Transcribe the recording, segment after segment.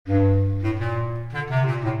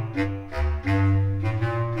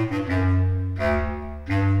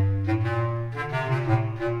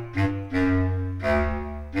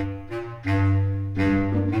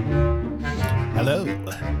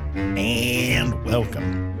and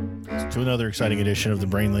welcome to another exciting edition of the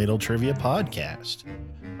Brain Ladle Trivia Podcast.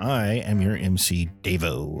 I am your MC,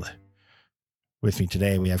 Davo. With me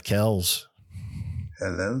today, we have Kells.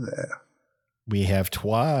 Hello there. We have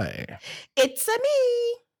Twy. It's a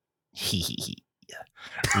me.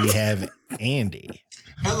 We have Andy.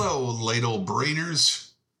 Hello, ladle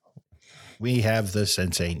brainers. We have the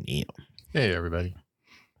Sensei Neil. Hey, everybody.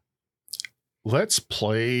 Let's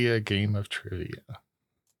play a game of trivia.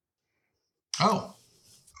 Oh,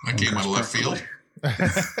 that came out of left field.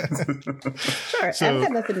 Sure, So- I've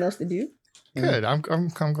got nothing else to do. Good. I'm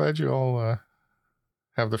glad you all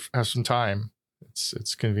have some time.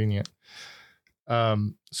 It's convenient.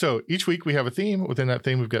 So each week we have a theme. Within that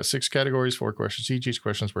theme, we've got 6 categories, 4 questions each. Each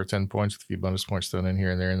question is worth 10 points with a few bonus points thrown in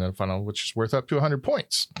here and there, and then a final, which is worth up to 100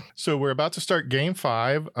 points. So we're about to start game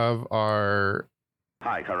 5 of our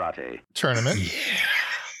Hi Karate tournament.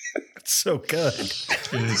 It's so good.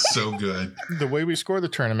 It is so good. The way we score the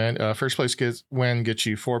tournament, first place gets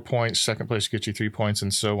you 4 points, second place gets you 3 points,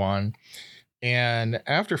 and so on. And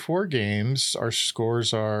after 4 games, our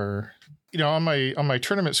scores are, on my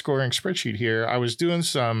tournament scoring spreadsheet here, I was doing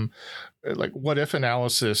some like what if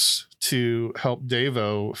analysis to help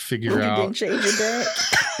Davo figure out Didn't change your deck.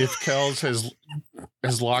 if Kells has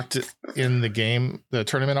locked it in the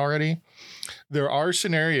tournament already. There are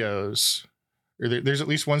scenarios, or there's at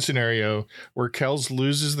least one scenario where Kells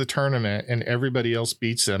loses the tournament and everybody else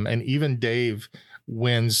beats him, and even Davo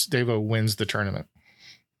wins the tournament.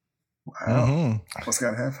 Wow. Mm-hmm. What's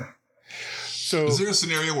got to happen? So Is there a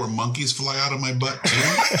scenario where monkeys fly out of my butt too?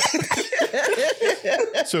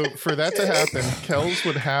 So for that to happen, Kells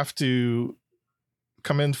would have to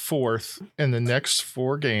come in 4th in the next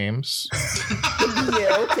 4 games.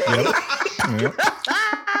 Yeah, okay. Yep.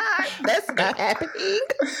 That's not happening.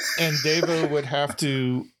 And Davo would have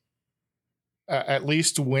to at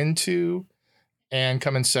least win 2 and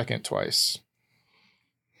come in second twice.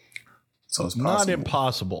 So it's Not possible.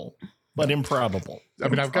 impossible, but improbable. I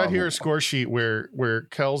mean, I've got here a score sheet where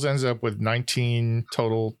Kells ends up with 19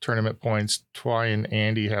 total tournament points. Twy and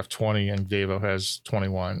Andy have 20, and Davo has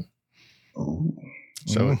 21. Ooh,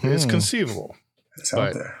 So it's Mhm. conceivable. it's But-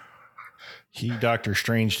 out there. He Dr.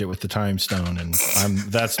 Stranged it with the time stone, and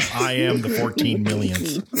I am the 14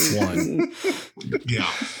 millionth one.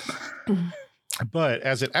 Yeah. But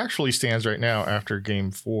as it actually stands right now after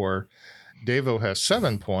game 4, Davo has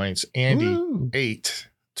 7 points, Andy Woo. 8,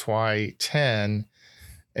 Twy 10,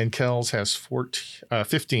 and Kells has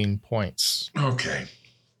 15 points. Okay.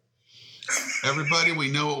 Everybody,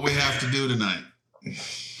 we know what we have to do tonight.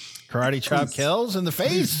 Karate chop Kells in the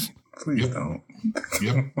face. Please Yep. don't.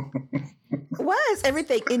 Yep. Why is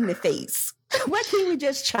everything in the face? Why can't we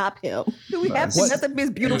just chop him? Do we have to What? mess up his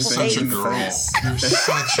You're beautiful such a face? girl. You're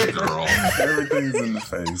such a girl. Everything's in the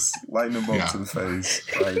face. Lightning bolt Yeah. to the face.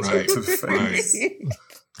 Right, Right, to the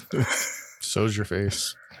face. So's your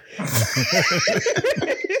face.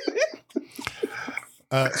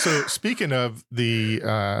 So speaking of the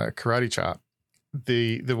karate chop,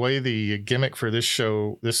 the way the gimmick for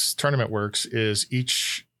this tournament works is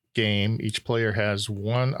each player has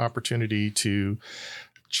one opportunity to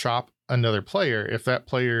chop another player. If that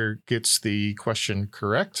player gets the question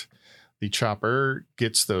correct, the chopper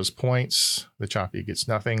gets those points. The choppy gets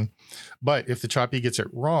nothing. But if the choppy gets it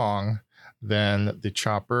wrong, then the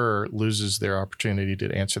chopper loses their opportunity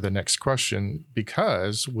to answer the next question,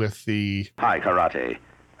 because with the Hi Karate.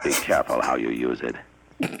 Be careful how you use it.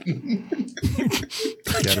 you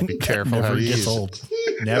gotta be careful how Never you gets use old.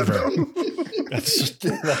 Never. That's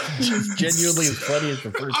genuinely as funny as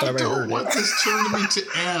the first I time I don't heard want it. this tournament to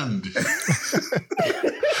end.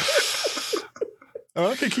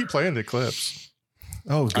 I can keep playing the clips.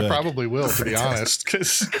 Oh, good. I probably will, to be honest,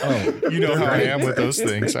 because Oh, you know how I am with those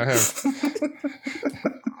things. I have.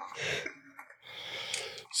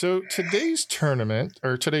 So today's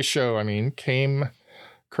show, came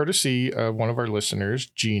courtesy of one of our listeners,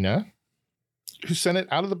 Gina, who sent it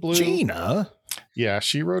out of the blue. Gina. Yeah,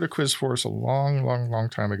 she wrote a quiz for us a long, long, long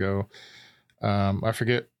time ago. I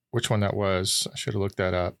forget which one that was. I should have looked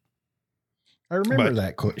that up. I remember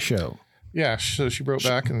But- that show. Yeah, so she wrote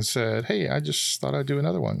back and said, "Hey, I just thought I'd do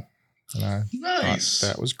another one." And I Nice. thought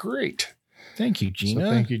that was great. Thank you, Gina.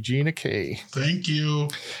 So thank you, Gina K. Thank you.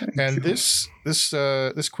 And this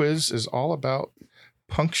quiz is all about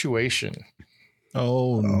punctuation.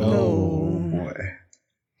 Oh, no. Oh, boy.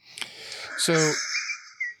 So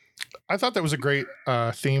I thought that was a great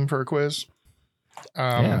theme for a quiz.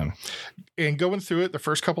 Yeah. And going through it the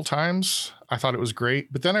first couple times, I thought it was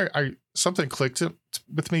great. But then I something clicked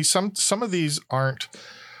with me. Some of these aren't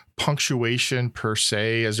punctuation per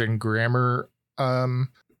se, as in grammar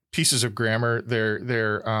pieces of grammar.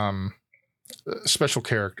 They're special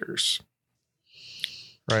characters,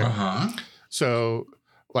 right? Uh-huh. So,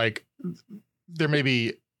 like, there may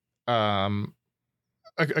be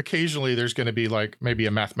occasionally there's going to be like maybe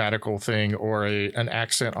a mathematical thing or an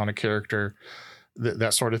accent on a character,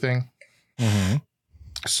 that sort of thing. Mm-hmm.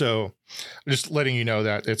 So, just letting you know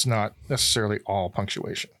that it's not necessarily all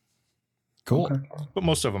punctuation, Cool. Okay. but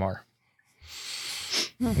most of them are.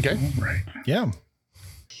 Okay. All right. Yeah.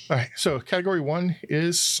 All right. So, category 1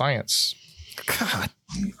 is science. God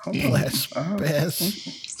Hold on. bless. Best.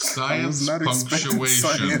 I was Science, not expecting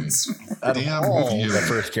punctuation. science. Out of Damn all you. the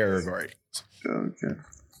first category. Okay.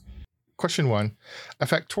 Question 1. A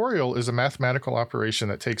factorial is a mathematical operation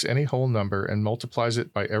that takes any whole number and multiplies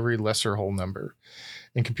it by every lesser whole number.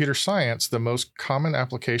 In computer science, the most common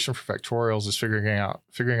application for factorials is figuring out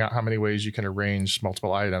how many ways you can arrange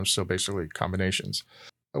multiple items, so basically combinations.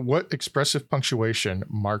 What expressive punctuation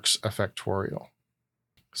marks a factorial?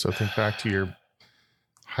 So think back to your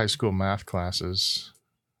high school math classes.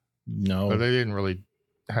 No. But they didn't really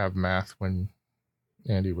have math when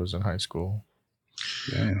Andy was in high school.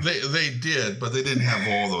 Yeah. They did, but they didn't have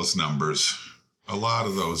all those numbers. A lot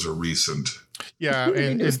of those are recent. Yeah,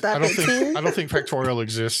 and You stop I don't at think 10? I don't think factorial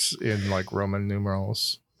exists in like Roman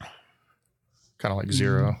numerals. Kind of like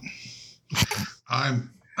 0.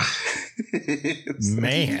 I'm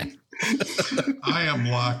Man. I am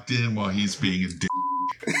locked in while he's being a dick.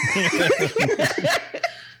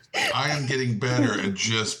 I am getting better at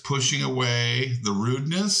just pushing away the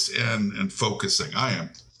rudeness and focusing. I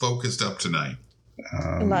am focused up tonight.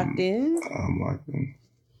 Locked in. I'm locked in.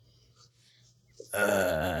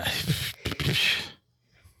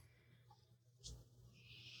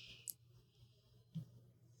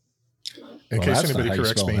 In Well, case that's not anybody how you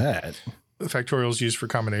corrects spell me, that. factorial is used for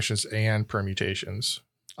combinations and permutations.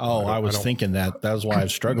 Oh, I was thinking that. That was why I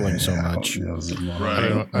was struggling so much. Yeah, this is I Right.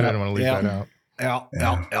 didn't want to leave Yeah. that out.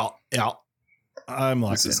 Out. I'm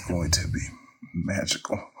locked This in. is going to be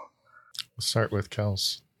magical. Let's start with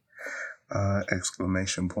Kels.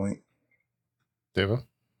 Exclamation point. Deva.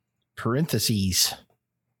 Parentheses.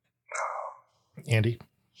 Andy.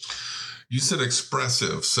 You said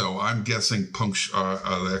expressive, so I'm guessing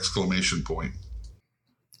the exclamation point.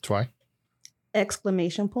 Twy.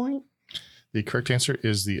 Exclamation point. The correct answer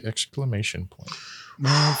is the exclamation point.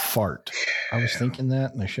 No fart. I was thinking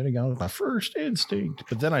that, and I should have gone with my first instinct.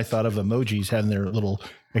 But then I thought of emojis having their little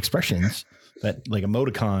expressions, that like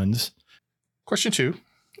emoticons. Question 2.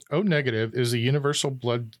 O negative is the universal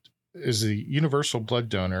blood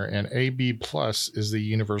donor, and AB plus is the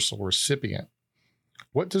universal recipient.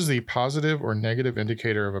 What does the positive or negative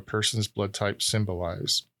indicator of a person's blood type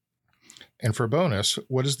symbolize? And for a bonus,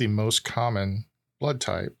 what is the most common blood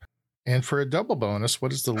type? And for a double bonus,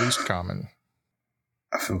 what is the least common?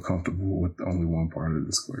 I feel comfortable with only one part of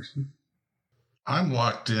this question. I'm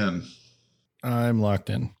locked in. I'm locked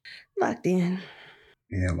in. Locked in.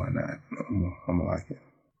 Yeah, why not? I'm locked in.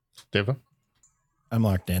 Deva. I'm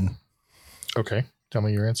locked in. Okay. Tell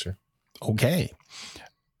me your answer. Okay.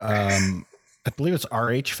 I believe it's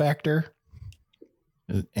RH factor.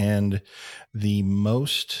 And the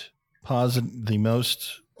most common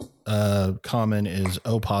is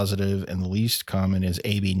O positive, and the least common is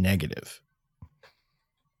AB negative.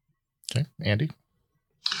 Okay. Andy.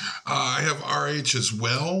 I have RH as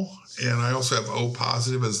well, and I also have O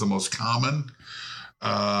positive as the most common.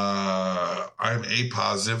 I'm A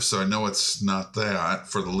positive, so I know it's not that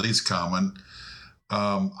for the least common.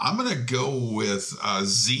 I'm going to go with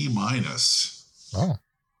Z minus. Oh,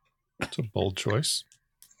 that's a bold choice.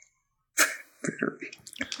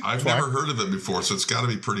 I've Twy? never heard of it before, so it's got to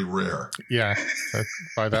be pretty rare. Yeah.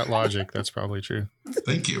 By that logic, that's probably true.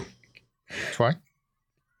 Thank you. Twy.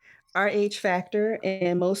 RH factor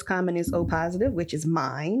and most common is O positive, which is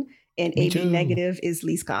mine, and Me AB too. negative is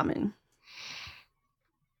least common.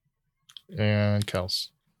 And Kels.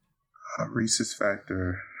 Rhesus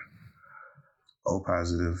factor. O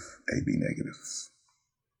positive. AB negative.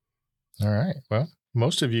 All right. Well,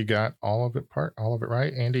 most of you got all of it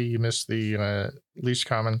right. Andy, you missed the least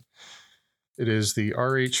common. It is the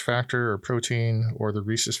RH factor or protein or the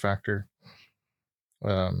rhesus factor.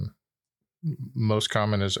 Most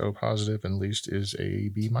common is O positive and least is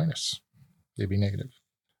AB minus, AB negative.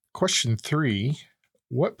 Question 3.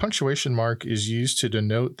 What punctuation mark is used to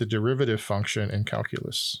denote the derivative function in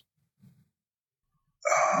calculus?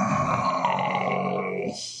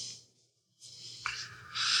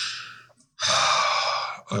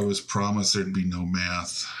 I was promised there'd be no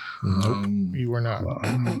math. Nope, you were not.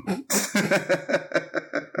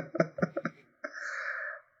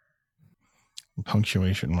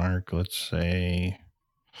 Punctuation mark, let's say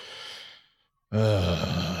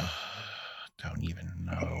Don't even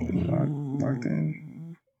know. Locked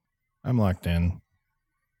in. I'm locked in.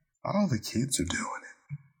 All the kids are doing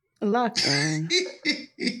it. Locked in.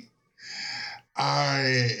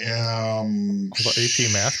 I am. All the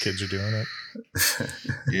AP math kids are doing it.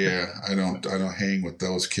 Yeah, I don't hang with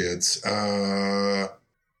those kids.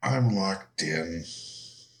 I'm locked in.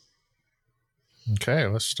 Okay,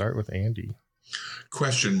 let's start with Andy.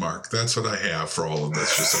 Question mark. That's what I have for all of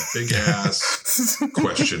this. Just a big ass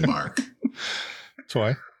question mark.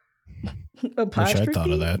 Toy. Wish I thought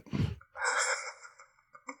of that.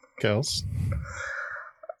 Kels.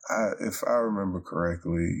 If I remember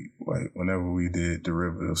correctly, like whenever we did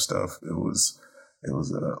derivative stuff, it was a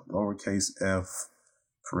lowercase f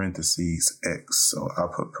parentheses x. So I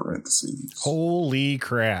put parentheses. Holy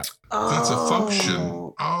crap. That's a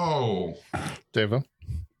function. Oh. Devo.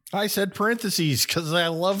 I said parentheses because I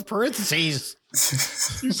love parentheses.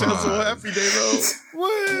 You sound so happy, Devo.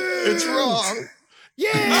 It's wrong.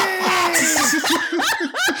 Yeah.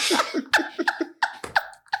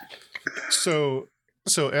 So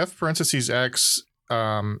f parentheses x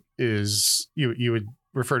is you would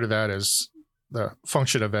refer to that as the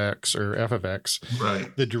function of x or f of x.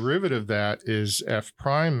 Right. The derivative of that is f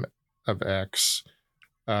prime of x,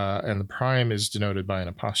 and the prime is denoted by an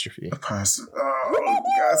apostrophe. Apostrophe. Oh,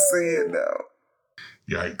 I see it now.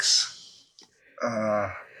 Yikes.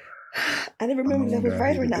 I didn't remember if that was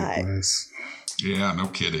right or not. Yeah, no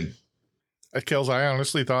kidding. Kels, I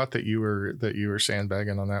honestly thought that you were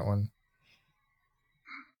sandbagging on that one.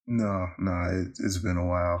 No, it's been a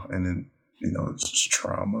while, and then it's just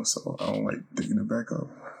trauma, so I don't like digging it back up.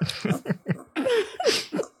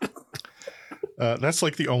 That's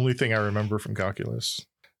like the only thing I remember from calculus.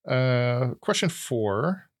 Question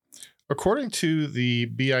 4. According to the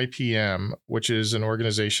BIPM, which is an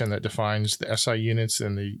organization that defines the SI units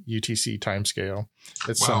in the UTC timescale,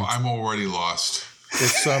 I'm already lost.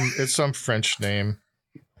 It's some French name.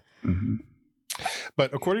 Mm-hmm.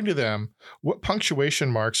 But according to them, what punctuation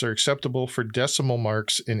marks are acceptable for decimal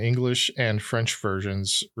marks in English and French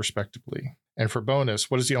versions, respectively? And for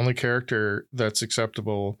bonus, what is the only character that's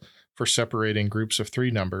acceptable for separating groups of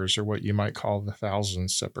 3 numbers, or what you might call the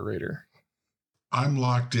thousands separator? I'm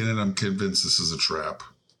locked in and I'm convinced this is a trap.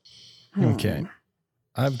 Okay.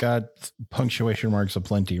 I've got punctuation marks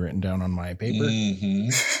aplenty written down on my paper. Mm-hmm.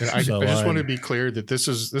 And I just want to be clear that this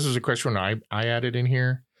is a question I added in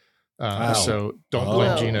here. So don't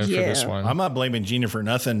blame Gina for this one. I'm not blaming Gina for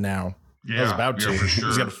nothing now. Yeah, I was about to. for sure.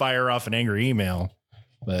 He's going to fire off an angry email,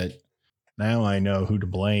 but now I know who to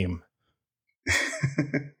blame.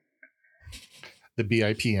 The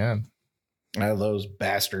BIPN. Those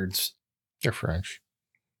bastards. They're French.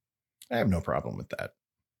 I have no problem with that.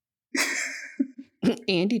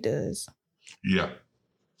 Andy does. Yeah.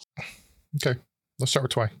 Okay, let's start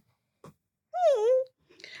with Twy.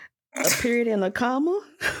 A period and a comma.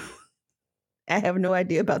 I have no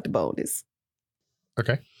idea about the bonus.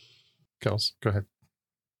 Okay. Kels, go ahead.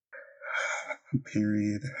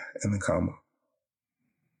 Period and a comma.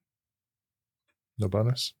 No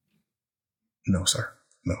bonus? No, sir.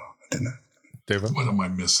 No, I did not. Devo? What am I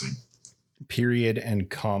missing? Period and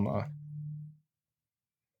comma.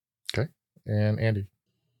 Okay. And Andy?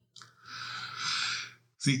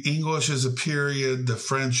 The English is a period, the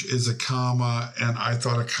French is a comma, and I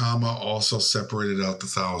thought a comma also separated out the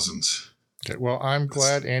thousands. Okay. Well, I'm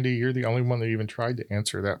glad, Andy, you're the only one that even tried to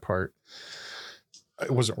answer that part. It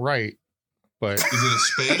wasn't right, but... Is it a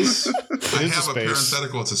space? I have a space.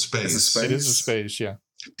 parenthetical, it's a space. It is a space, yeah.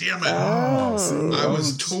 Damn it. Oh. I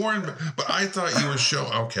was torn, but I thought you were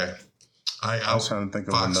okay. I was trying to think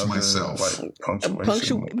of another myself. like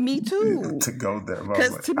punctuation. Me too. To go there.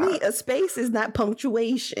 Because to me, a space is not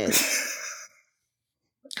punctuation.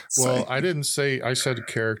 Well, I didn't say, I said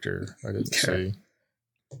character. I didn't say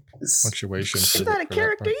punctuation. It's not a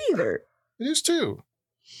character either. It is too.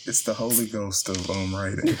 It's the Holy Ghost of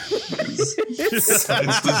writing. It's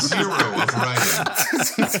the zero of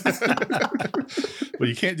writing. Well,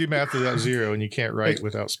 you can't do math without zero, and you can't write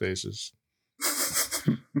without spaces.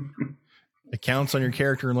 It counts on your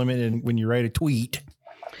character limit when you write a tweet.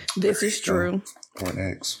 This is true. Or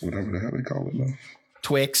an X, whatever the hell they call it now.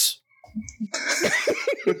 Twix.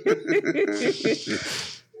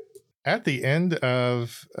 At the end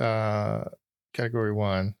of category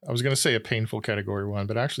 1, I was going to say a painful category 1,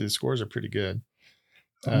 but actually the scores are pretty good.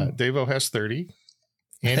 Devo has 30,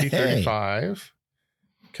 Andy 35,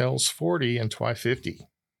 Kels 40, and Twy 50.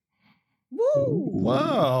 Woo!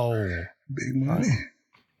 Whoa. Big money.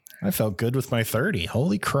 I felt good with my 30.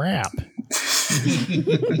 Holy crap.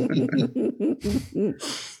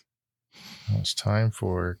 It's time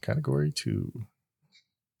for category 2.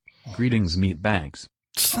 Greetings, meatbags.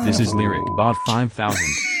 This is Lyric Bot 5000.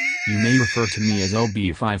 You may refer to me as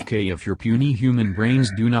LB5K if your puny human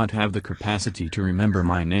brains do not have the capacity to remember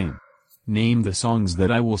my name. Name the songs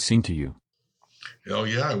that I will sing to you. Hell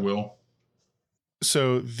yeah, I will.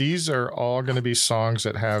 So these are all going to be songs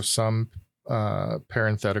that have some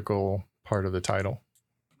parenthetical part of the title.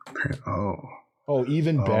 Oh,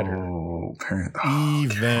 even better. Oh, parent.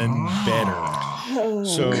 Even better.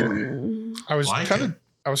 So I was Like kind it. of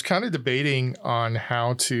I was kind of debating on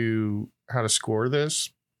how to score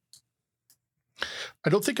this. I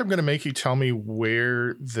don't think I'm going to make you tell me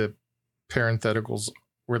where the parentheses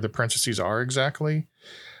are exactly.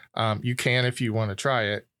 You can if you want to try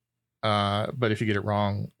it, but if you get it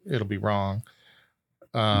wrong, it'll be wrong.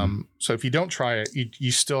 So if you don't try it,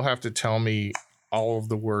 you still have to tell me all of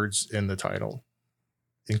the words in the title,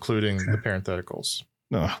 including the parentheticals.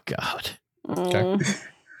 Oh, God. Okay.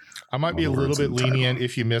 I might be a All the little words in bit the lenient title.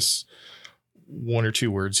 if you miss 1 or 2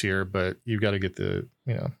 words here, but you've got to get the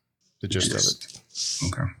gist of it.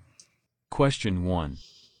 Okay. Question 1.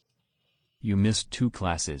 You missed 2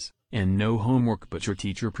 classes, and no homework, but your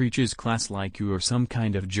teacher preaches class like you are some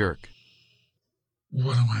kind of jerk.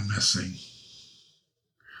 What am I missing?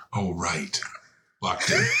 Oh, right.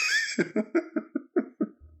 Locked in.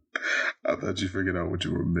 I thought you figured out what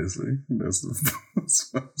you were missing. That's the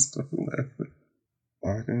stuff laughing.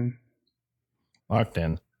 Locked in. Locked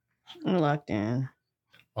in. I'm locked in.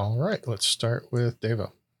 All right, let's start with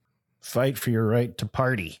Devo. Fight for your right to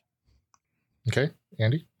party. Okay,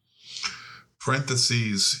 Andy?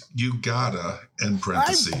 Parentheses, you gotta, and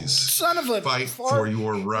parentheses. Son of a Fight for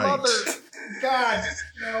your right. God,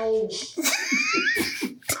 no.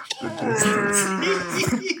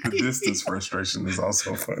 The distance frustration is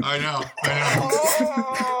also funny. I know.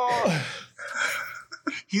 Oh.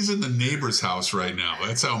 He's in the neighbor's house right now.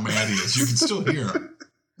 That's how mad he is. You can still hear him.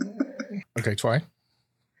 Okay, Twy?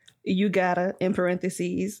 You gotta, in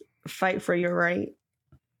parentheses, fight for your right.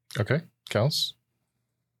 Okay, Kels?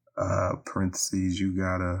 Parentheses, you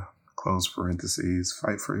gotta, close parentheses,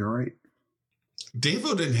 fight for your right.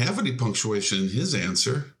 Davo didn't have any punctuation in his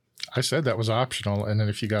answer. I said that was optional, and then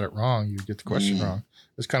if you got it wrong, you get the question wrong.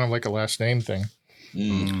 It's kind of like a last name thing.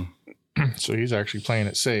 So he's actually playing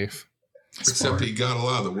it safe. Except he got a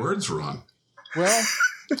lot of the words wrong. Well,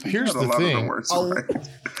 here's the thing.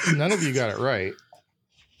 Right. None of you got it right.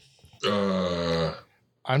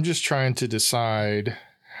 I'm just trying to decide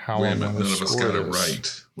how Wait a I'm minute, going none to of us score got it this.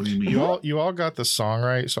 right. What do you mean? You all got the song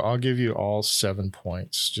right, so I'll give you all 7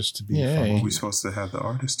 points just to be Yay. fun. Are we supposed to have the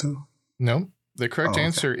artist too? No, the correct okay.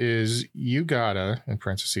 answer is you gotta, in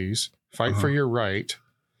parentheses, fight for your right,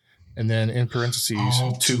 and then in parentheses,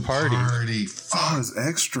 to party. Oh, it's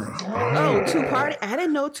extra. Oh, 2 party. I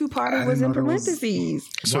didn't know 2 party I was in didn't know that was- parentheses.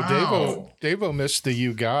 So Wow. Davo missed the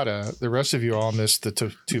you gotta. The rest of you all missed the to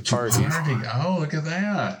party. Oh, look at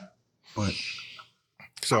that. But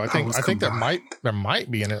So I I think was there combined. might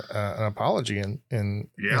be an apology in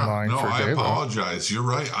Yeah, line no, for I Davo. apologize. You're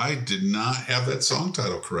right. I did not have that song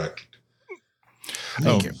title correct.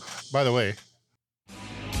 Thank you. By the way, But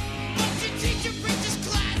your teacher preaches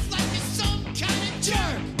class like you're some kind of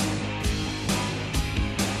jerk.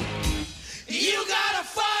 You gotta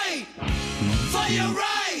fight for your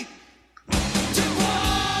right to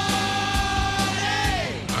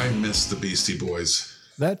party. I miss the Beastie Boys.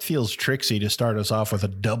 That feels tricksy to start us off with a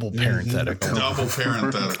double parenthetical. Double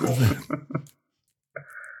parenthetical.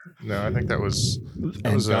 no, I think that was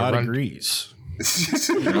And God Run, agrees.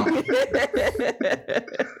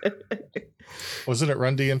 wasn't it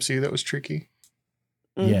Run DMC that was tricky?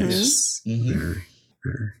 Yes. Mhm. very,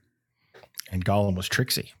 very. And Gollum was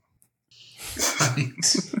tricksy.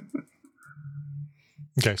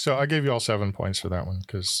 Okay, so I gave you all 7 points for that one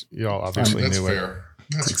because you all obviously That's knew fair.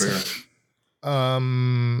 That's fair.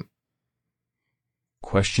 it.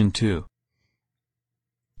 Question 2.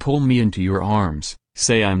 Pull me into your arms,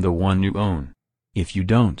 say I'm the one you own. If you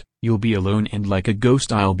don't, you'll be alone and like a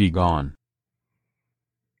ghost I'll be gone.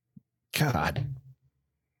 God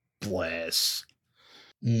bless.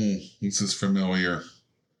 This is familiar.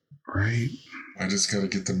 Right. I just got to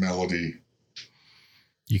get the melody.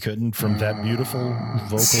 You couldn't from that beautiful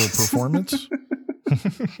vocal performance?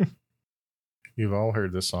 You've all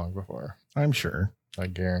heard this song before. I'm sure. I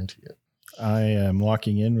guarantee it. I am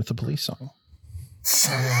locking in with the police song.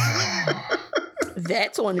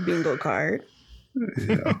 That's on the bingo card.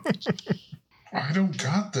 Yeah. I don't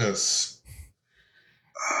got this.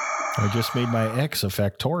 I just made my ex a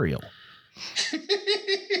factorial.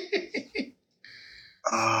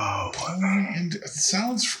 Oh, And it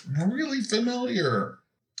sounds really familiar.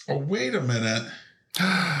 Oh, wait a minute.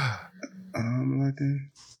 I'm locked in.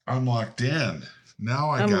 I'm locked in. Now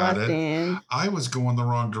I I'm got locked it. in. I was going the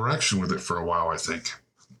wrong direction with it for a while, I think.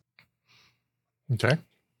 Okay.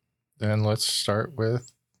 Then let's start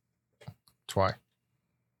with Twy.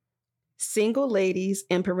 Single ladies,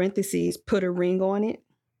 in parentheses, put a ring on it.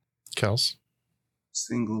 Kels.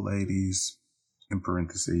 Single ladies, in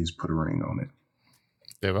parentheses, put a ring on it.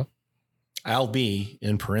 Devo. I'll be,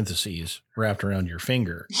 in parentheses, wrapped around your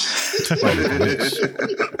finger.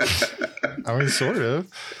 I mean, sort of.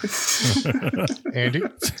 Andy.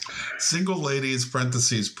 Single ladies,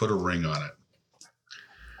 parentheses, put a ring on it.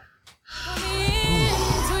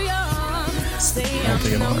 I don't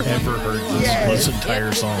think I've ever heard this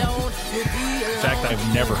entire song. In fact,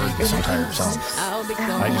 I've never heard this entire song.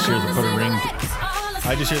 I just hear the put a ring.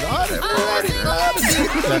 I just hear the.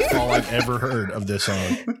 That's all I've ever heard of this song.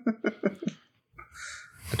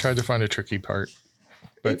 I tried to find a tricky part.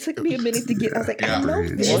 But It took me a minute to get. I was like, Yeah. I know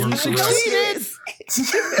this. Well, you I know succeeded. this.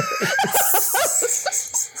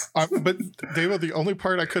 but Devo, the only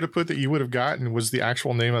part I could have put that you would have gotten was the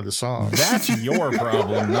actual name of the song. That's your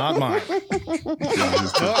problem, not mine. No,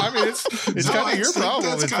 I mean it's kind of your problem.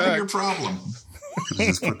 That's in kind of your fact. problem.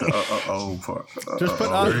 Just put the oh part. Just put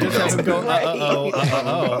there you just have him go,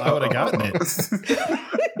 I would have gotten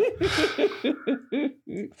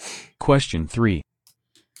it. Question 3.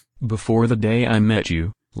 Before the day I met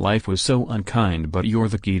you, life was so unkind, but you're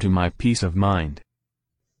the key to my peace of mind.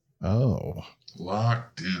 Oh,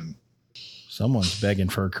 Locked in. someone's begging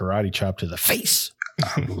for a karate chop to the face.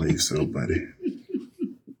 I believe so, buddy.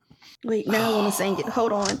 Wait, now I want to sing it.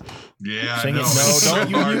 Hold on. Yeah, Sing I it. know. No, It's so don't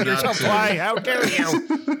you hard mute not yourself. to. Why? How dare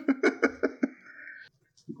you?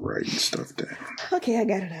 Writing stuff down. Okay, I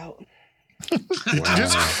got it out. Did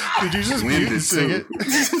you just mute Winded and sing too.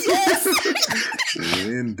 it?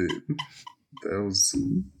 Winded. That was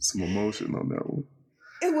some emotion on that one.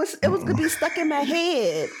 It was gonna be stuck in my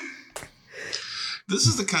head. This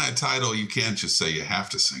is the kind of title you can't just say, you have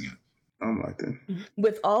to sing it. I'm like that.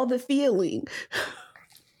 With all the feeling.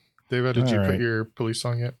 Devo, did you All put right. your police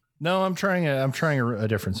song yet? No, I'm trying a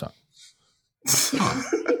different song.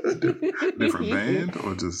 Different band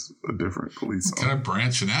or just a different police song? Kind of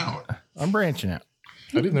branching out. I'm branching out.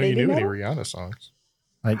 I didn't know you Baby knew any metal? Rihanna songs.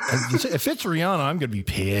 If it's Rihanna, I'm gonna be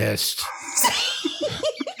pissed.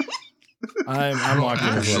 I'm locked in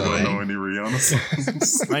I with Actually- don't what know any Rihanna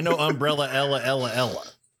songs. I know Umbrella, Ella,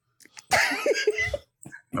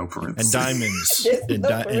 No and parentheses. diamonds, There's and, no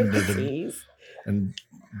parentheses. And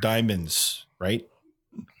diamonds, right?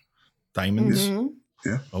 Diamonds. Mhm.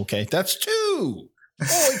 Okay, that's 2.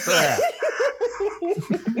 Holy crap!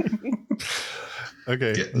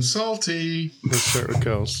 Okay, Getting salty. let's start with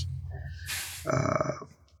Kels.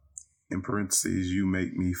 In parentheses, you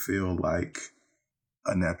make me feel like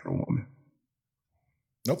a natural woman.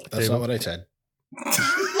 Nope, that's not what I said.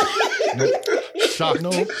 Shocked.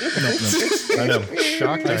 No. I know.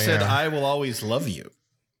 Shocked I said am. I will always love you.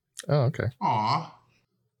 Oh, okay. Aw.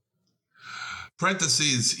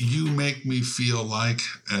 Parentheses, you make me feel like,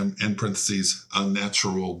 in parentheses, a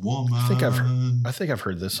natural woman. I think I've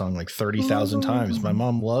heard this song like 30,000 times. My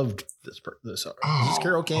mom loved this song. Is this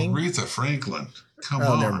Carole King? Aretha Franklin. Come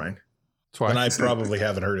Oh, on. never mind. Twy. And I probably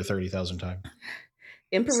haven't heard it 30,000 times.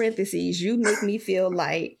 In parentheses, you make me feel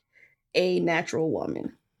like a natural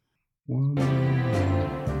woman. Before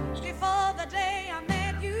the day I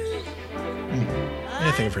met you,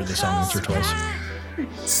 I think I've heard this song once or twice. you're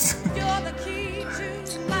the key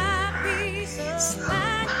to my peace of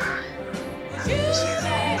mind. You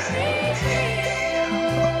make me feel.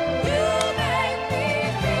 You make me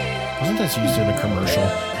feel. Wasn't this used in a commercial?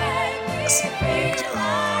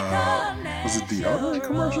 Was it the deodorant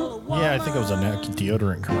commercial? Yeah, I think it was a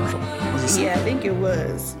deodorant commercial. Yeah, I think it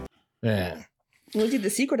was. Yeah. Was it The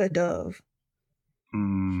Secret of Dove?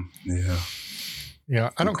 Yeah. Yeah,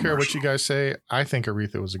 I don't care what you guys say. I think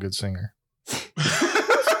Aretha was a good singer.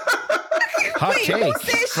 Hot Wait, take who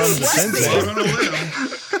said from she the wasn't? sensei. Living a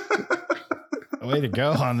limb. Way to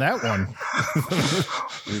go on that one.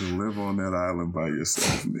 Way to live on that island by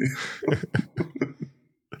yourself, man.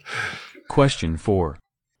 Question 4.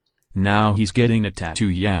 Now he's getting a tattoo.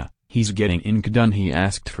 Yeah, he's getting ink done. He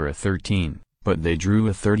asked for a 13, but they drew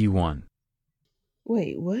a 31.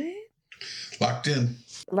 Wait, what? Locked in.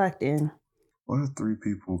 Locked in. What if 3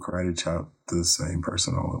 people karate chop the same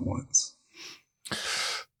person all at once?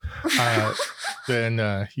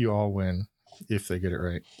 Then you all win if they get it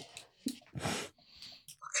right.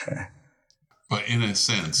 Okay. But in a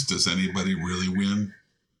sense, does anybody really win?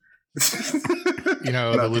 You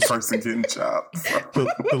know, Not the person getting chopped.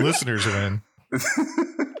 the listeners win.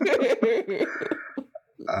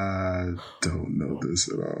 I don't know this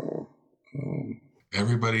at all.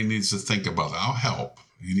 Everybody needs to think about it. I'll help.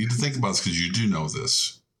 You need to think about this because you do know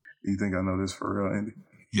this. You think I know this for real, Andy?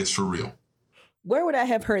 Yes, for real. Where would I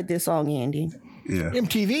have heard this song, Andy? Yeah.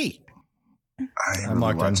 MTV. I ain't I'm really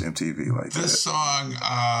locked watch in. MTV like that. This song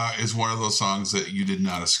is one of those songs that you did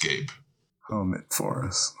not escape. Hum it for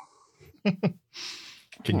us.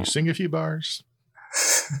 Can you sing a few bars?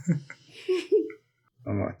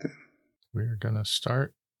 I'm locked in. We're going to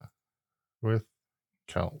start with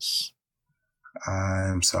Kels.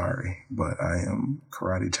 I'm sorry, but I am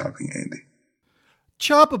karate chopping Andy.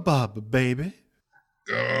 Choppa Boppa, baby.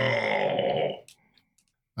 Oh.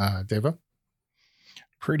 Deva.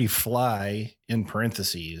 Pretty fly in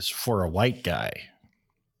parentheses for a white guy.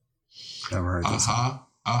 Never heard this.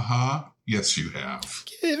 Yes, you have.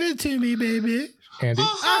 Give it to me, baby. Andy.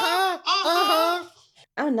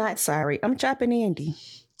 I'm not sorry. I'm chopping Andy.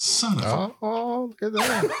 Son of a... Oh, look at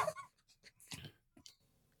that.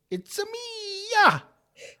 It's a me. Yeah.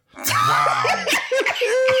 Wow.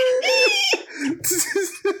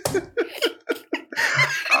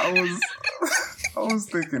 I was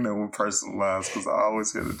thinking that one personalized because I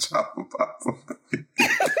always hear the chopper pop.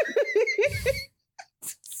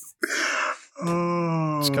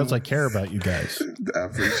 It's because I care about you guys. I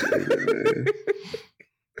appreciate it, man.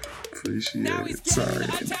 Appreciate Now he's it. getting Sorry. a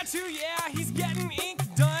tattoo, yeah, he's getting ink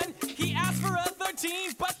done. He asked for a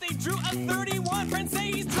 13, but they drew a 31. Friends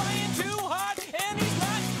say he's trying too hard, and he's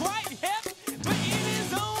not quite hip. But in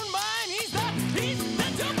his own mind, he's the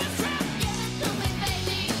dopest rap.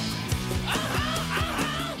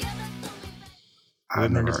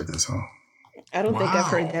 I've never heard this song. I don't think I've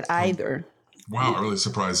heard Wow. that either. Wow, it really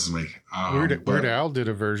surprises me. Weird but- Al did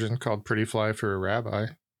a version called Pretty Fly for a Rabbi.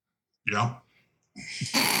 Yeah.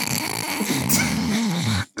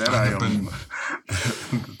 That I am.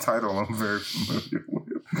 The title I'm very familiar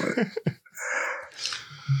with. But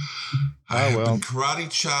I have well. been karate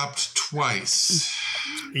chopped twice.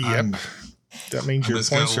 Yep. That means I'm your just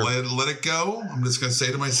going points to are... let it go. I'm just going to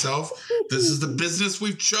say to myself, this is the business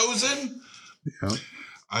we've chosen. yeah.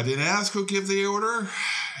 I didn't ask who give the order.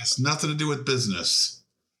 It's nothing to do with business.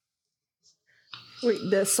 Wait,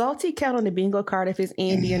 does salty count on the bingo card if it's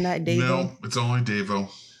Andy and not David? No, it's only Davo.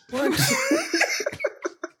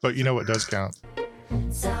 But you know what does count?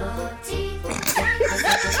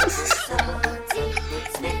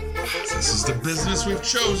 This is the business we've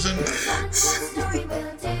chosen.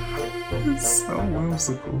 It's so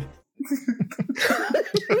whimsical.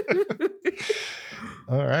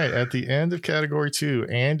 All right. At the end of category 2,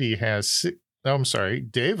 Andy has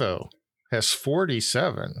Davo has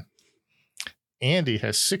 47. Andy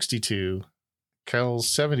has 62. Kel's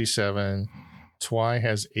 77. Twy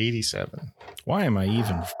has 87. Why am I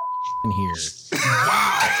even here?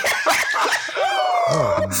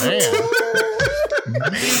 Oh, man.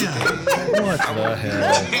 What the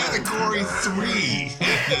hell? Category 3.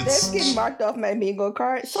 That's getting marked off my bingo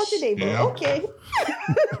card. Salty David. Yeah. Okay.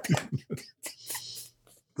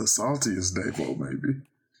 The saltiest Davo, maybe.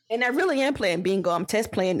 And I really am playing bingo. I'm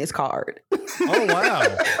test playing this card. Oh, wow.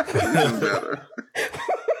 Even better.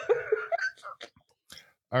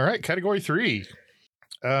 All right. Category 3.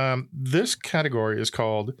 This category is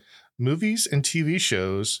called Movies and TV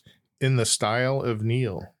Shows in the Style of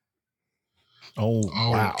Neil. Oh,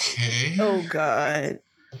 wow. Okay. Oh, God.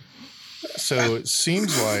 So it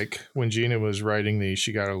seems like when Gina was writing these,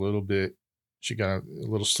 she got a little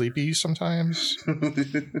sleepy sometimes. I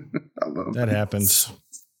love That happens.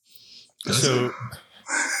 So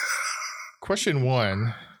question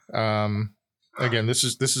 1, again, this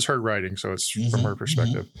is her writing, so it's from her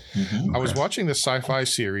perspective. I was watching the sci-fi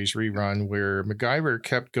series rerun where MacGyver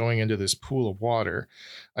kept going into this pool of water.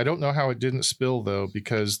 I don't know how it didn't spill though,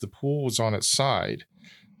 because the pool was on its side.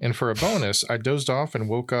 And for a bonus, I dozed off and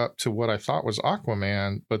woke up to what I thought was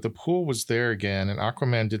Aquaman, but the pool was there again, and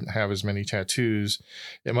Aquaman didn't have as many tattoos.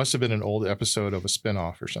 It must have been an old episode of a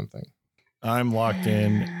spinoff or something. I'm locked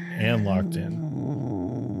in and locked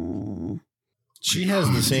in. She has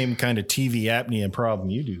the same kind of TV apnea problem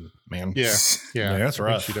you do, man. Yeah, That's I think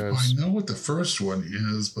rough. she I does. know what the first one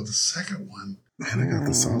is, but the second one, Man, I got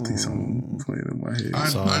the salty song playing in my head. I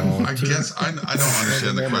guess I don't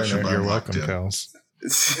understand the question, but You're I'm locked welcome, in. Kels.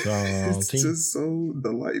 It's Salty. just so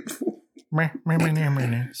delightful.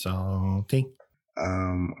 Salty.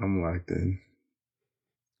 I'm locked in.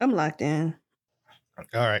 I'm locked in.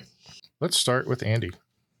 All right, let's start with Andy.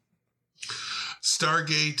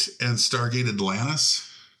 Stargate and Stargate Atlantis.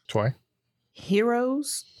 Twy,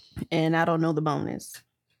 Heroes, and I don't know the bonus.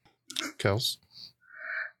 Kels,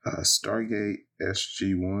 Stargate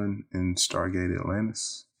SG-1 and Stargate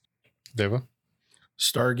Atlantis. Deva,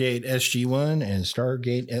 Stargate SG-1 and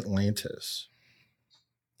Stargate Atlantis.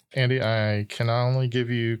 Andy, I can only give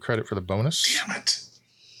you credit for the bonus. Damn it.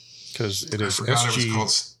 Because it I is forgot SG. it was called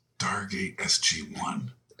Stargate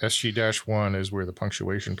SG-1. SG-1 is where the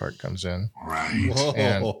punctuation part comes in. Right.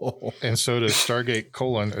 Whoa. And so does Stargate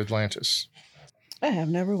Atlantis. I have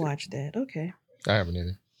never watched that. Okay. I haven't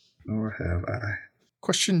either. Nor have I.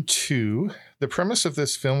 Question 2. The premise of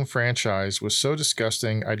this film franchise was so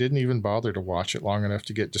disgusting I didn't even bother to watch it long enough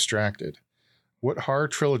to get distracted. What horror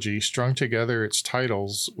trilogy strung together its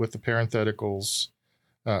titles with the parentheticals,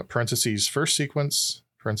 parentheses first sequence,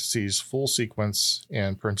 parentheses full sequence,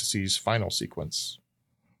 and parentheses final sequence?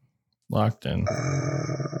 Locked in.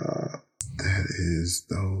 That is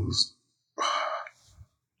those.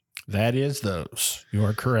 That is those. You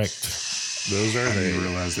are correct. Those are I they. didn't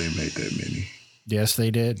realize they made that many. Yes, they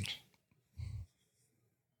did.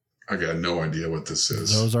 I got no idea what this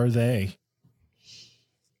is. Those are they.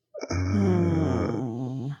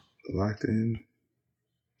 Locked in.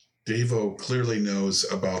 Davo clearly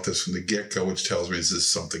knows about this from the get-go, which tells me this is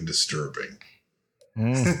something disturbing.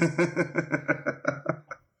 You're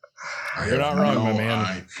not wrong, my man.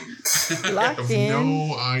 I have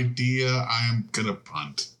no idea. I am going to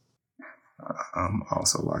punt. I'm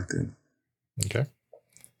also locked in. Okay.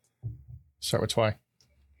 Start with Y.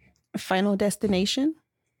 Final Destination.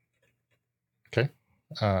 Okay.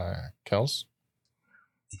 Kels.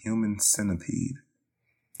 Human Centipede.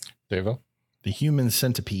 Davo. The Human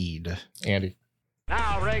Centipede. Andy.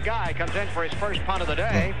 Now Ray Guy comes in for his first punt of the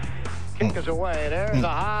day. Kick is away. There's a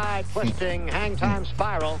high twisting hang time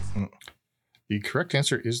spiral. The correct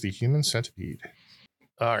answer is the Human Centipede.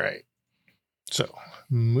 All right. So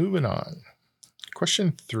moving on.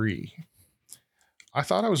 Question 3. I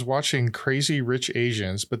thought I was watching Crazy Rich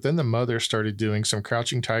Asians, but then the mother started doing some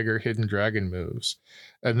Crouching Tiger, Hidden Dragon moves.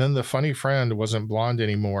 And then the funny friend wasn't blonde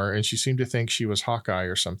anymore, and she seemed to think she was Hawkeye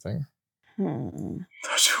or something. I thought you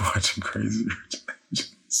were watching Crazy Rich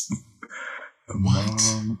Asians. The What?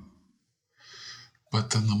 mom.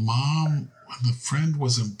 But then the mom, when the friend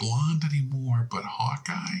wasn't blonde anymore, but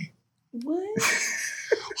Hawkeye? What?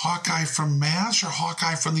 Hawkeye from MASH or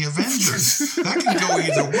Hawkeye from the Avengers? That can go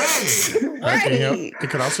either way. Right. You know, it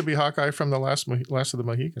could also be Hawkeye from the last of the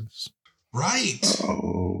Mohicans. Right.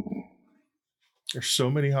 Oh. There's so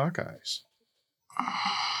many Hawkeyes.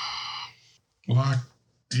 Locked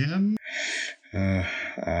in? I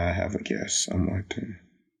have a guess. I'm locked in.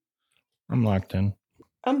 I'm locked in.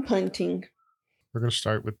 I'm punting. We're going to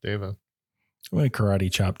start with Dava. I'm going to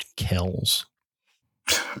karate chopped Kells.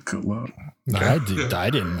 Good luck. I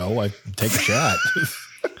didn't know. I take a shot.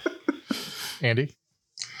 Andy?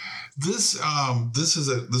 This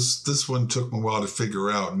one took me a while to figure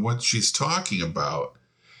out, and what she's talking about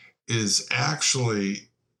is actually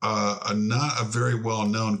not a very well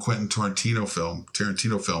known Quentin Tarantino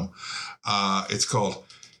film. It's called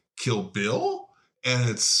Kill Bill, and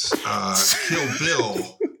it's Kill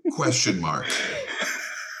Bill ?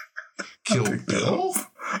 Kill Bill.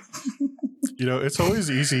 You know, it's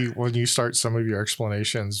always easy when you start some of your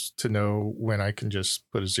explanations to know when I can just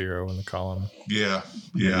put a 0 in the column. Yeah.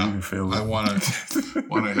 I want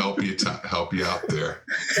to help you out there.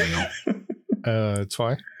 You know? It's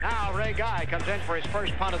why. Now Ray Guy comes in for his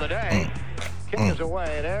first punt of the day. Kick is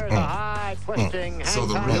away. There's a high twisting hang So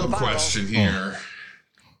the time real spiral. question here: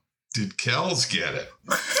 did Kells get it?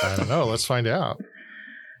 I don't know. Let's find out.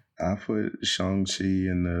 I put Shang-Chi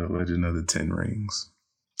and the Legend of the Ten Rings.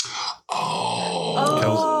 Oh,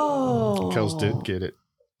 Kells did get it.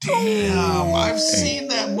 damn! I've seen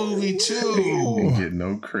that movie Didn't too. get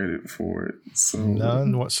no credit for it. So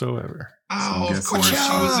None whatsoever. Oh, So of course she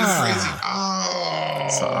was in Crazy. Oh,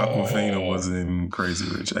 So Aquafina was in Crazy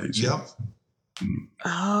Rich Asians. Yep.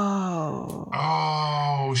 Oh.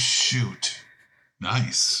 Oh, shoot!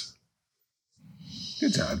 Nice.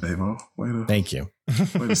 Good job, Davo. Thank you.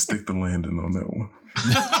 Way to stick the landing on that one.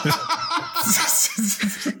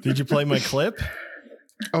 Did you play my clip?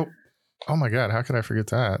 Oh my God. How could I forget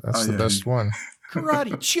that? That's the best one.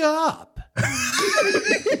 Karate chop.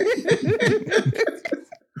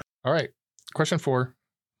 All right. Question 4.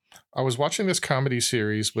 I was watching this comedy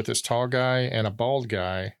series with this tall guy and a bald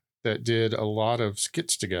guy that did a lot of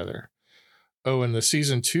skits together. Oh, and the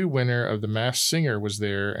season 2 winner of The Masked Singer was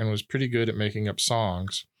there and was pretty good at making up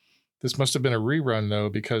songs. This must have been a rerun, though,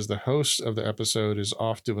 because the host of the episode is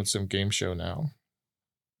off doing some game show now.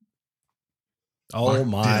 Oh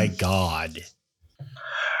my God.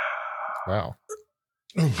 Wow.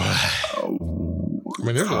 Oh, I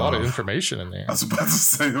mean, there's a lot of information in there. I was about to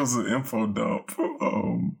say it was an info dump.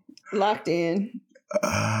 Locked in.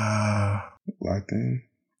 Locked in.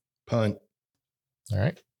 Punt. All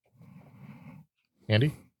right.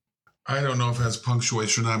 Andy? I don't know if it has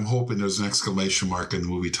punctuation. I'm hoping there's an exclamation mark in the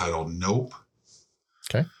movie title. Nope.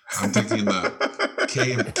 Okay. I'm thinking the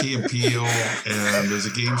Key and Peele, and there's a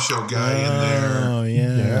game show guy in there. Oh,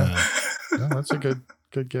 yeah. No, that's a good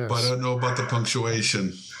guess. But I don't know about the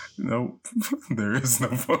punctuation. Nope. There is no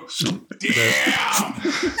punctuation. Damn!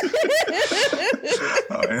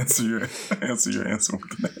 I'll answer your answer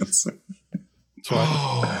with an answer.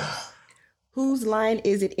 Oh. Whose line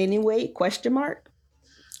is it anyway? Question mark.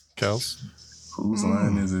 Kels? Whose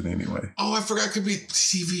line is it anyway? Oh, I forgot it could be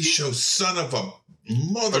TV show. Son of a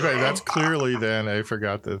mother. Okay, that's of- clearly then I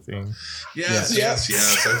forgot the thing. Yes. I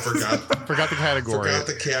forgot. Forgot the category. Forgot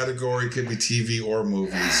the category. Could be TV or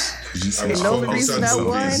movies. I And was the only focused reason on I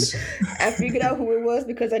won, movies. I figured out who it was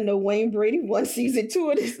because I know Wayne Brady won season 2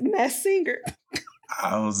 of this Masked Singer.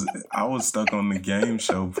 I was stuck on the game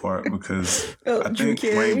show part because I Drew think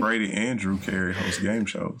Carey. Wayne Brady and Drew Carey host game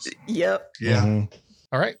shows. Yep. Yeah. Mhm.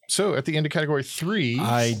 All right. So at the end of category 3.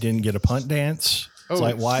 I didn't get a punt dance. It's Oh,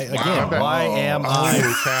 like, why, wow. again, why am Holy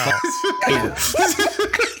I cow.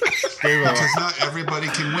 Because not everybody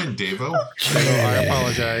can win, Davo. I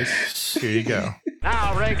apologize. Here you go.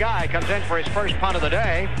 Now Ray Guy comes in for his first punt of the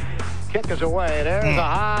day. Kick is away. There's a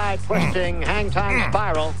high, twisting, hang time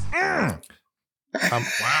spiral. Wow.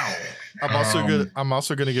 I'm also good. I'm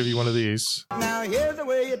also going to give you one of these. Now here's the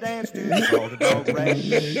way you dance to the dog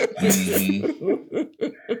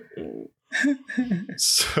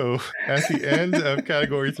So at the end of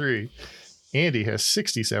category 3, Andy has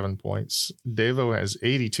 67 points. Davo has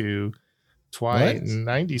 82. Twy What?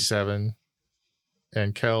 97.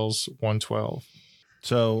 And Kells 112.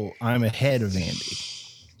 So I'm ahead of Andy.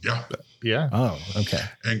 Yeah. Yeah. Oh, okay.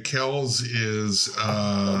 And Kells is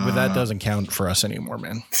But that doesn't count for us anymore,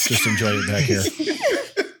 man. Just enjoy it back here.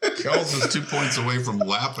 Kells is 2 points away from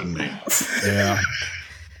lapping me. Yeah.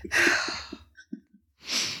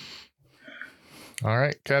 All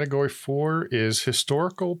right. Category 4 is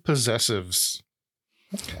historical possessives.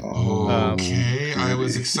 Okay. I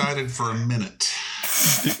was excited for a minute.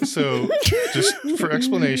 So just for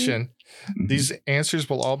explanation, these answers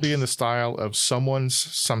will all be in the style of someone's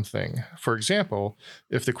something. For example,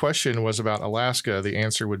 if the question was about Alaska, the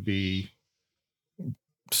answer would be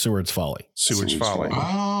Seward's Folly. Sewage Folly.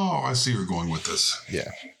 Oh, I see you're going with this.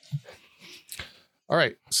 Yeah. All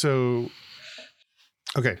right. So,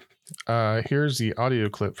 okay. Here's the audio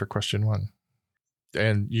clip for question 1.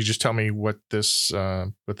 And you just tell me what this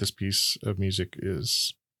piece of music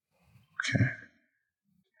is. Okay.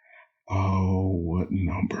 Oh, what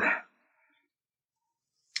number?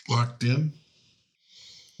 Locked in?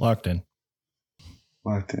 Locked in.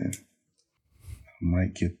 Locked in. I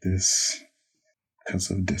might get this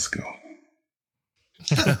because of disco.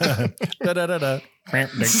 Da-da-da-da. One and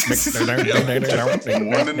the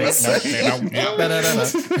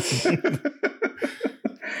same.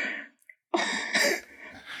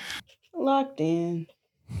 Locked in.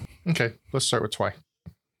 Okay. Let's start with Twy.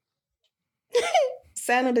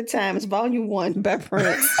 Sign of the Times, Volume 1 by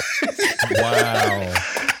Prince. Wow.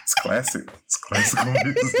 It's classic. It's classical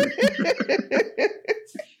music.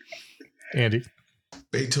 Andy.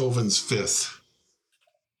 Beethoven's Fifth.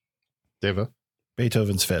 Deva.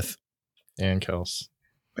 Beethoven's Fifth. And Kels.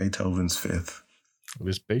 Beethoven's Fifth. It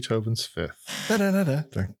is Beethoven's Fifth. Da-da-da-da.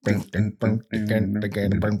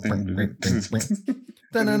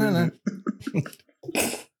 Da-da-da-da.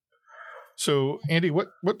 So, Andy, what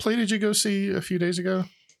play did you go see a few days ago?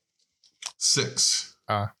 6.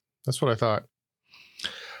 That's what I thought.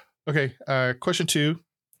 Okay. Question 2.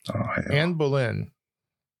 Oh, hell. Anne Boleyn.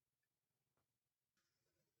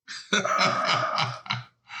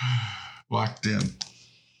 Locked in.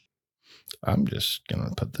 I'm just going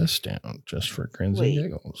to put this down just for grins Wait.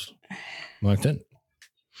 and giggles. Locked in.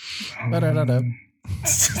 Da-da-da-da.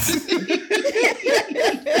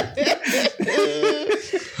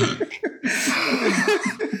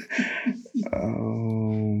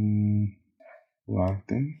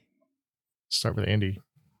 Locked in. Start with Andy.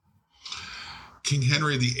 King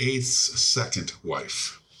Henry VIII's second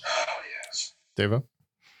wife. Oh, yes. Deva.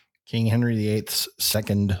 King Henry VIII's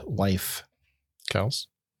second wife. Kels.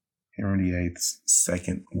 Henry VIII's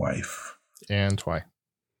second wife. And Twy.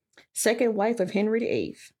 Second wife of Henry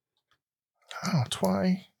VIII. Oh,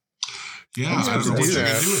 Twy. Yeah, Who's I don't know gonna what do you can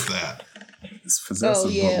that? do with that. It's possessive, Oh,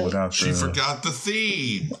 yeah. but without She the... forgot the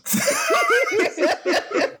theme.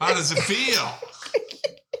 How does it feel?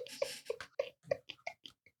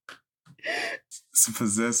 It's a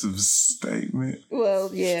possessive statement.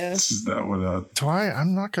 Well, yeah. It's not without... Twy,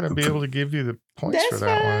 I'm not going to be able to give you the points That's for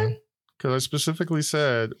that fine. one because I specifically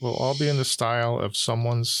said we'll all be in the style of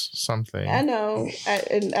someone's something. I know.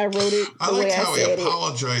 And I wrote it the I way like I how he said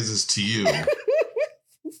apologizes to you.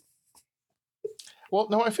 Well,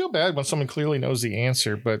 no, I feel bad when someone clearly knows the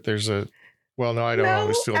answer, but there's a. Well, no, I don't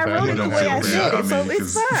always feel I bad. wrote when it the I way don't I have said it. it,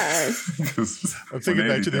 so it's fine. I'm thinking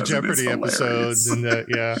back to the Jeopardy episodes, and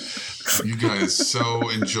yeah, You guys so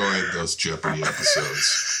enjoyed those Jeopardy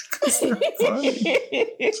episodes.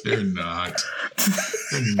 They're not.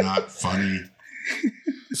 They're not funny.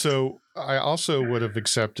 So I also would have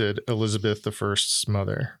accepted Elizabeth I's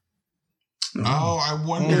mother. Oh, I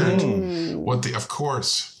wondered what the. Of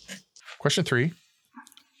course. Question 3.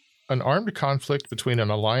 An armed conflict between an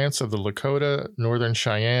alliance of the Lakota, Northern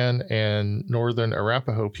Cheyenne, and Northern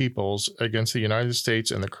Arapaho peoples against the United States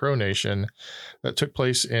and the Crow Nation that took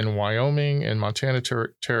place in Wyoming and Montana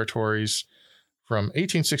territories from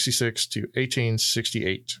 1866 to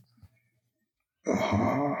 1868.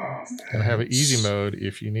 And I have an easy mode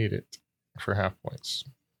if you need it for half points.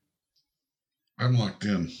 I'm locked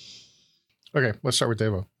in. Okay, let's start with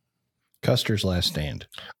Devo. Custer's Last Stand.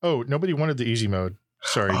 Oh, nobody wanted the easy mode.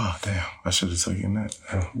 Sorry. Oh, damn. I should have taken that.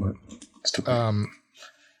 But it's too late.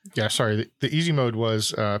 Yeah, sorry. The easy mode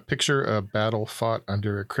was picture a battle fought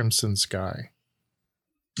under a crimson sky.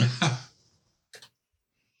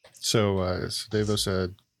 So Devo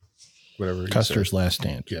said whatever. Custer's Last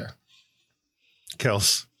Stand. Yeah.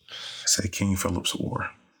 Kels. I say King Philip's War.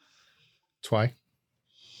 Twy.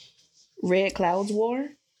 Red Cloud's War.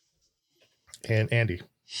 And Andy.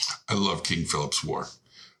 I love King Philip's War.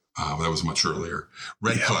 But that was much earlier.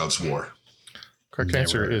 Red Cloud's War. Correct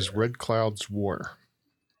answer is Red Cloud's War.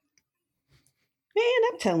 Man,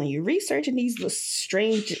 I'm telling you, researching these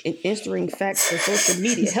strange and interesting facts for social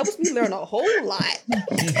media helps me learn a whole lot.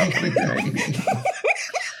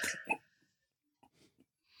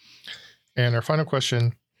 And our final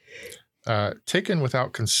question. Taken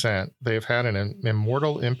without consent, they have had an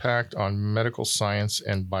immortal impact on medical science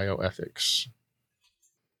and bioethics.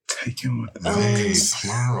 Taken with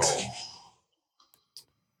plural.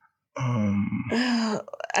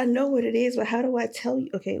 I know what it is, but how do I tell you?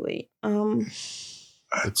 Okay, wait.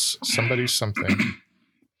 It's somebody's something.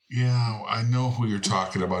 Yeah, I know who you're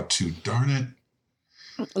talking about too. Darn it.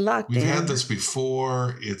 We've had this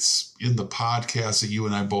before. It's in the podcast that you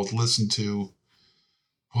and I both listened to.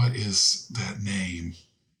 What is that name?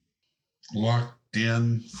 Locked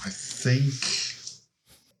in, I think.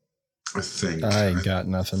 I ain't got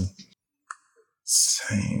nothing.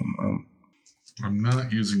 Same. I'm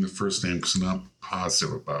not using the first name because I'm not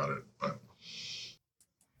positive about it, but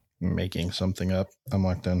Making something up. I'm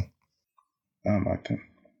locked in.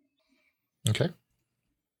 Okay.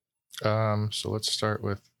 So let's start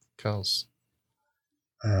with Kels.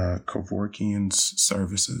 Kevorkian's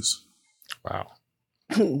Services. Wow.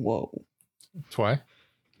 Whoa. Twy.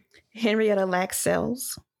 Henrietta lacks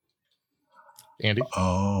cells. Andy.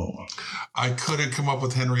 Oh. I couldn't come up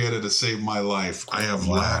with Henrietta to save my life. I have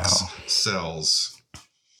lax cells.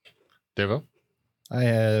 Devo. I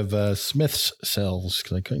have Smith's Cells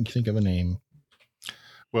because I couldn't think of a name.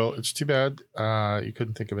 Well, it's too bad you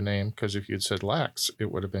couldn't think of a name because if you had said lax, it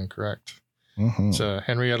would have been correct. Mm-hmm. It's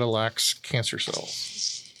Henrietta lacks cancer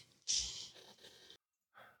cells.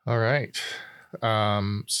 All right.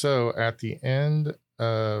 So at the end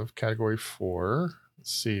of category 4, let's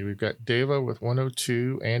see, we've got Deva with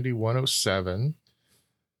 102, Andy 107,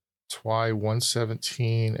 Twy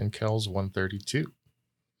 117, and Kels 132.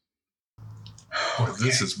 Oh,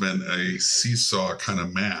 this has been a seesaw kind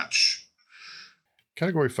of match.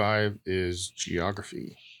 Category 5 is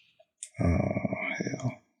geography. Oh,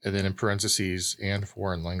 hell. And then in parentheses, and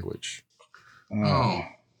foreign language. Oh.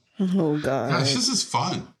 Oh, God. Gosh, this is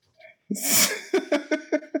fun.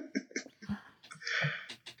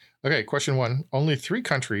 Okay, question 1. Only 3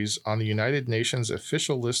 countries on the United Nations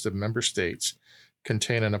official list of member states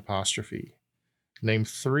contain an apostrophe. Name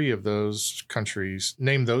 3 of those countries.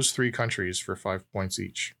 Name those 3 countries for 5 points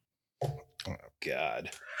each. Oh,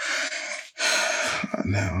 God.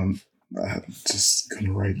 Now I'm just going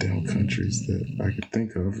to write down countries that I could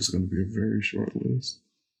think of. It's going to be a very short list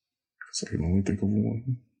because I can only think of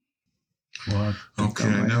one. Well, okay,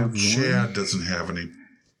 now Chad doesn't have any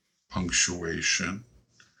punctuation.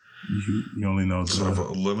 You only know so I've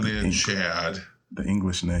eliminated Chad. The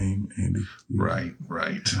English name, Andy. Right.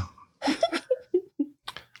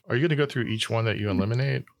 Are you going to go through each one that you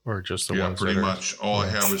eliminate or just the ones? Yeah, pretty much. All I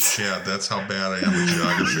have is Chad. That's how bad I am with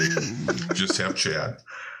geography. Just have Chad.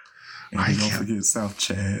 And I don't forget South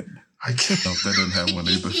Chad. I can't. No, that doesn't have one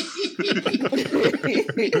either.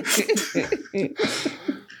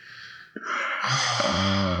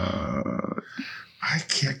 I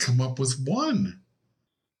can't. come up with one.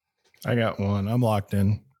 I got one. I'm locked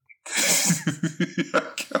in.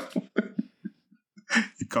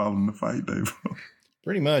 You call him the fight, Dave.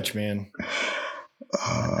 Pretty much, man.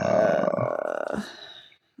 I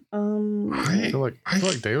I feel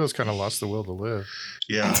like David's kind of lost the will to live.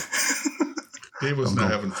 Yeah. Dave was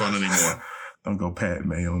not having fun anymore. Don't go Pat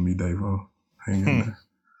May on me, Dave. Hang in there.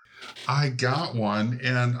 I got one,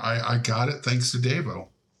 and I got it thanks to Davo.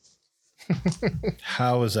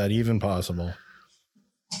 How is that even possible?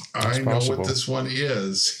 I know what this one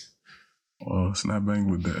is. Well, it's not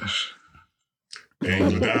Bangladesh.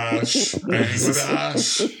 Bangladesh.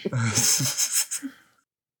 Bangladesh.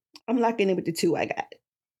 I'm locking in with the two I got.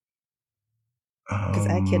 Because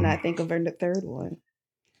I cannot think of a third one.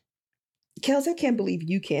 Kels, I can't believe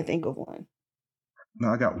you can't think of one. No,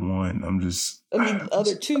 I got one. The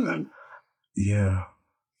other two. Yeah.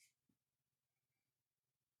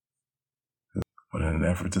 But in an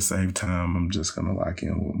effort to save time, I'm just going to lock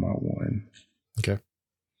in with my one. Okay.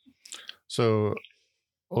 So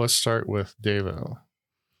let's start with Davo.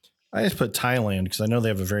 I just put Thailand because I know they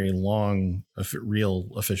have a very long, real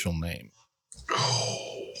official name.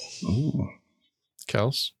 Ooh.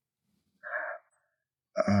 Kels?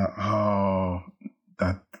 I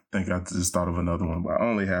think I just thought of another one, but I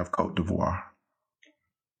only have Cote d'Ivoire.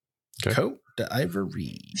 Okay. Cote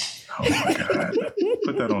d'Ivoire. Oh my God.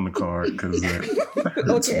 Put that on the card because that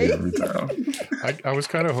hurts me every time. I was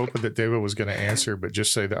kind of hoping that David was going to answer, but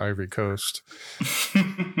just say the Ivory Coast.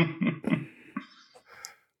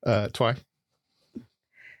 Twy?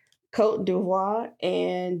 Cote d'Ivoire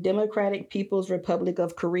and Democratic People's Republic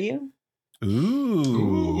of Korea.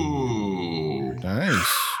 Ooh.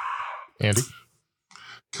 Nice. Andy?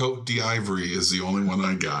 Cote d'Ivory is the only one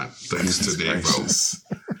I got, thanks to Davo.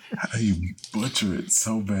 How do you butcher it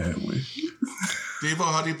so badly? Davo,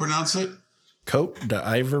 how do you pronounce it? Cote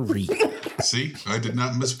d'Ivoire. See, I did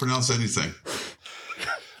not mispronounce anything.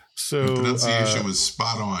 So the pronunciation was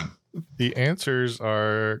spot on. The answers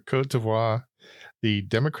are Cote d'Ivoire, the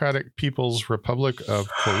Democratic People's Republic of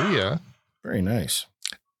Korea. Very nice.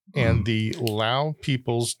 And the Lao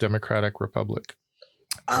People's Democratic Republic.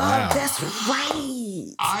 Oh, that's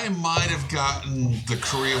right. I might have gotten the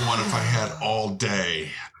Korean one if I had all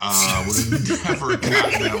day. Would have never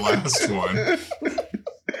gotten that last one.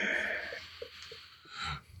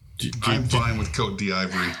 I'm fine with Cote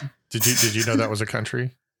d'Ivory. Did you know that was a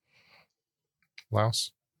country?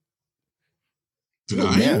 Laos? Did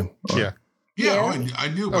I? Yeah. Yeah. Yeah, I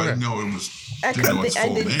knew, but I didn't know it was. Didn't know its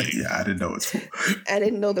full name. Yeah, I didn't know its full. I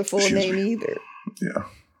didn't know the full name either. Yeah,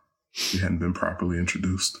 we hadn't been properly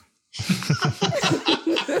introduced.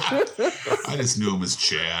 I just knew him as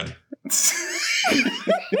Chad.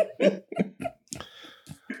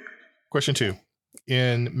 Question 2.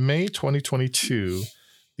 In May 2022,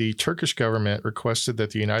 the Turkish government requested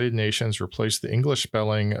that the United Nations replace the English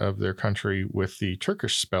spelling of their country with the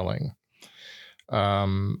Turkish spelling.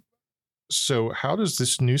 So how does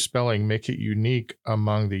this new spelling make it unique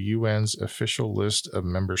among the UN's official list of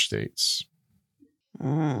member states?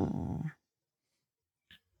 So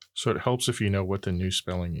it helps if you know what the new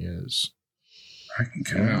spelling is. I can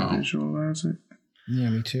kind of visualize it.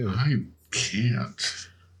 Yeah, me too. I can't.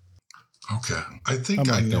 Okay. I think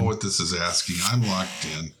I know what this is asking. I'm locked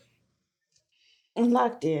in. I'm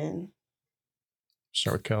locked in.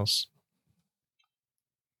 Start with Kels.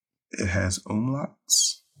 It has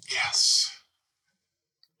umlauts. Yes.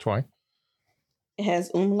 Twy. It has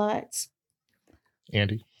umlauts.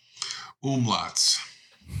 Andy. Umlauts.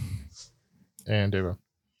 And Deva.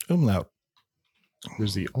 Umlaut.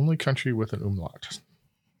 Who's the only country with an umlaut.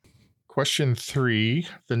 Question 3.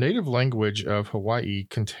 The native language of Hawaii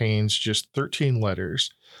contains just 13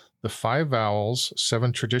 letters, the 5 vowels,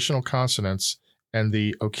 7 traditional consonants, and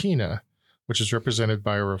the okina, which is represented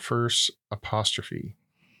by a reverse apostrophe.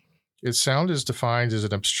 Its sound is defined as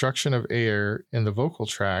an obstruction of air in the vocal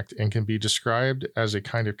tract and can be described as a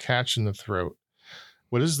kind of catch in the throat.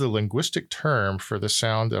 What is the linguistic term for the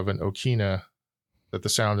sound of an okina that the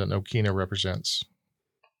sound an okina represents?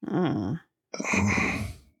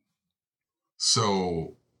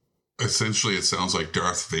 So essentially it sounds like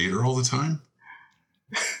Darth Vader all the time.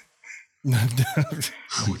 When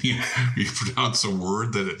you pronounce a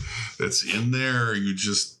word that's in there, you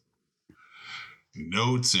just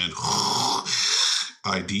notes and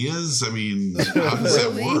ideas. I mean, how does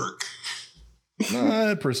that work?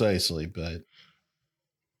 Not precisely, but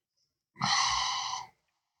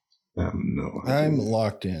No, I'm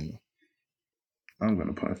locked in. I'm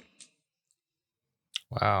gonna punt.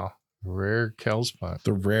 Wow. Rare Kels punt.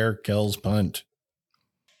 The rare Kels punt.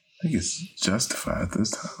 I think it's justified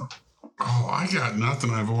this time. Oh, I got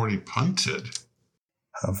nothing. I've already punted.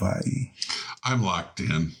 Hawaii. I'm locked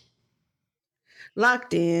in.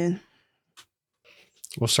 Locked in.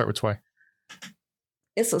 We'll start with Twy.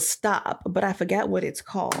 It's a stop, but I forgot what it's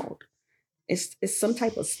called. It's some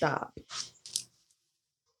type of stop.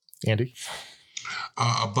 Andy.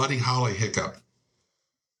 A Buddy Holly hiccup.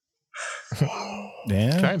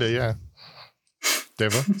 Yeah. Kinda, yeah.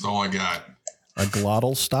 Deva. That's all I got. A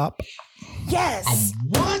glottal stop. Yes.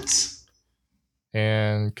 What?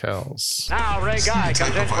 And Kels. Now Ray Guy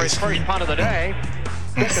comes in for his first punt of the day.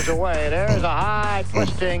 Kick is away. There's a high,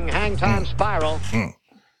 twisting, hang time spiral.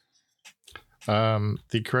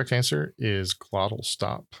 The correct answer is glottal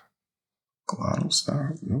stop. Glottal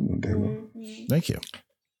stop. Thank you.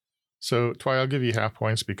 So, Twy, I'll give you half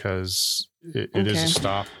points because it is a Okay.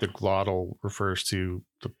 stop. The glottal refers to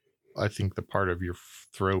I think the part of your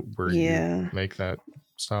throat where Yeah. you make that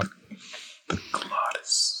stop. The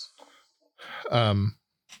glottis.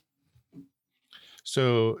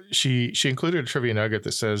 So she included a trivia nugget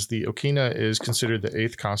that says the Okina is considered the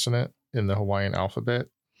 8th consonant in the Hawaiian alphabet.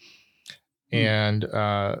 And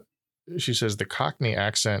she says the Cockney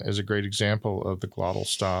accent is a great example of the glottal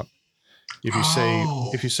stop. If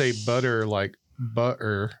you say butter like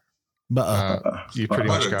butter, you pretty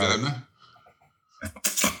much got it.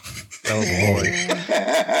 Oh boy!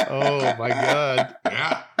 Oh my God!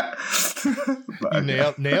 Yeah,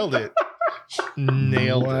 you nailed it.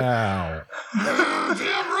 Nailed wow. it!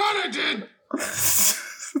 Damn right I did.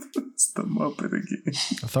 It's the Muppet again.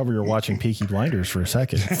 I thought we were watching Peaky Blinders for a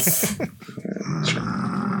second.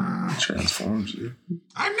 Transforms you.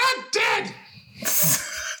 I'm not dead.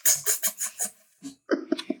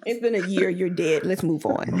 It's been a year. You're dead. Let's move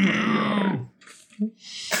on.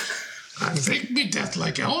 I faked me death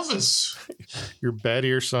like Elvis. Your bad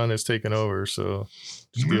ear son has taken over, so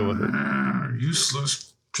just deal with it.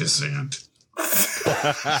 Useless pissant.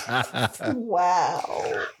 Wow.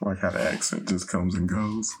 I like how the accent just comes and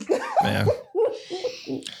goes. Yeah.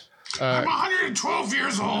 I'm 112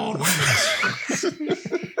 years old.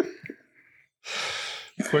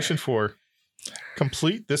 Question 4.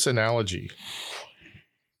 Complete this analogy.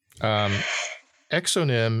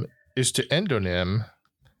 Exonym is to endonym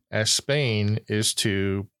as Spain is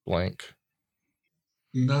to blank.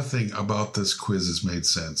 Nothing about this quiz has made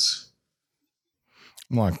sense.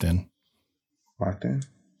 I'm locked in. Locked in?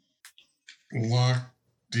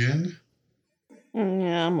 Locked in?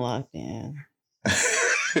 Yeah, I'm locked in.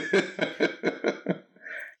 Good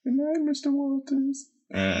night, Mr. Walters.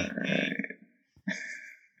 All right.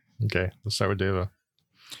 Okay, let's start with Deva.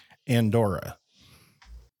 Andorra.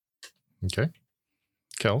 Okay.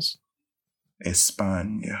 Kels.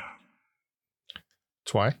 España.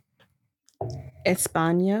 Twy.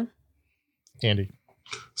 España. Andy.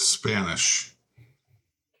 Spanish.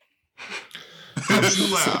 Don't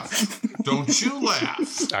you laugh. Don't you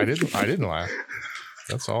laugh. I didn't laugh.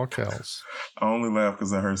 That's all Kels. I only laugh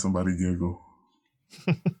because I heard somebody giggle.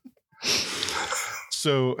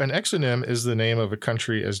 So an exonym is the name of a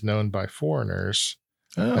country as known by foreigners.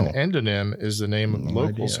 Oh, An endonym is the name No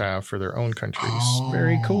locals idea. have for their own countries.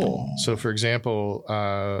 very cool. So, for example,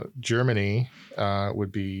 Germany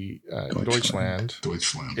would be Deutschland,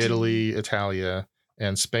 Deutschland. Italy, Italia,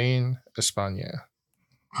 and Spain, España.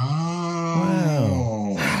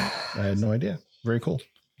 Oh. I had no idea. Very cool.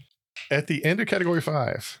 At the end of category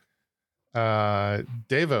 5,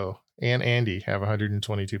 Devo and Andy have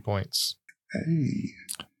 122 points. Hey.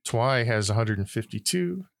 Twy has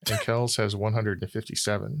 152, and Kels has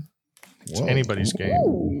 157. It's Whoa. anybody's game.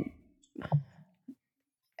 Ooh.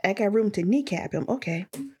 I got room to kneecap him. Okay.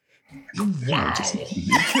 Wow.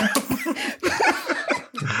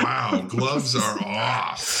 Wow. Gloves are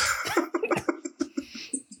off.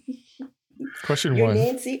 Question You're 1.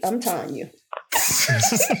 Nancy. I'm Tanya.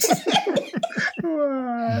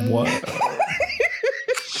 What?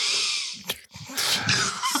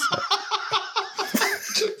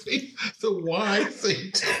 The why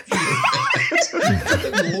thing.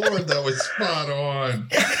 Lord, that was spot on.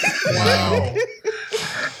 Wow.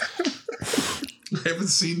 I haven't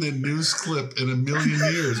seen the news clip in a million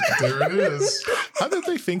years, but there it is. How did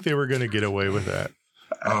they think they were going to get away with that?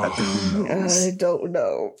 Oh, I don't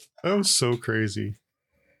know. That was so crazy.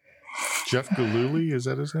 Jeff Gillooly, is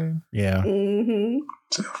that his name? Yeah. Mm-hmm.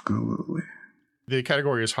 Jeff Gillooly. The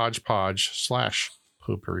category is hodgepodge /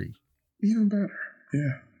 potpourri. Even better.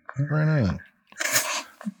 Yeah. Right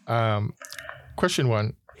on. Question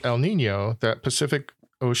 1. El Nino, that Pacific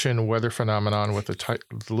Ocean weather phenomenon with the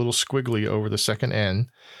little squiggly over the second N,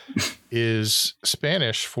 is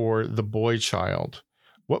Spanish for the boy child.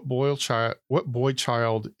 What boy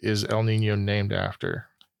child is El Nino named after?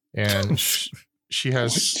 And she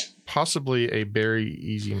has possibly a very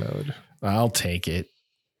easy mode. I'll take it.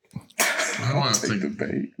 I want to take the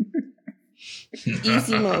bait.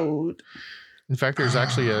 Easy mode. In fact, there's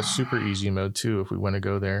actually a super easy mode too if we want to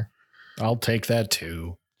go there. I'll take that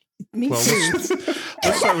too. Me Well, too. Let's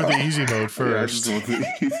start with the easy mode first. Yeah, I just want the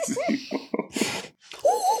easy.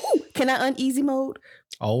 Ooh, can I uneasy mode?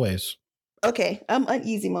 Always. Okay, I'm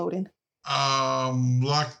uneasy moding.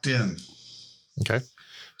 Locked in. Okay.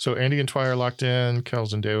 So Andy and Twy are locked in.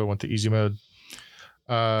 Kels and Deva want the easy mode.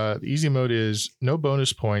 The easy mode is no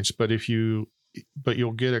bonus points, but you'll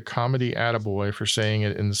get a comedy attaboy for saying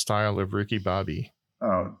it in the style of Ricky Bobby.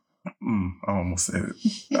 Oh, I almost said it.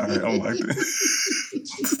 I don't like that.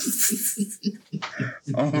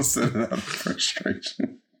 I almost said it out of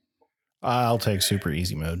frustration. I'll take super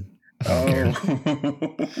easy mode. I don't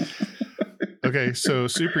care. Okay, so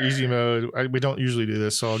super easy mode. We don't usually do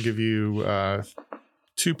this, so I'll give you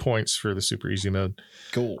 2 points for the super easy mode.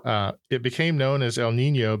 Cool. It became known as El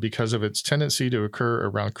Nino because of its tendency to occur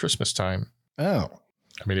around Christmas time. Oh.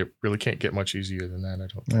 I mean, it really can't get much easier than that, I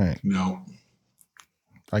don't think. All right. No.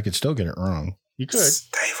 I could still get it wrong. You could.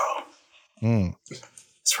 Davo.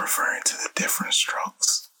 It's referring to the different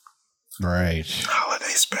strokes. Right.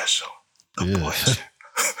 Holiday special. The Yeah. boy,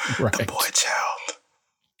 Right. the boy child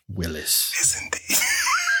Willis. is indeed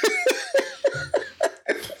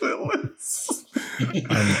Willis.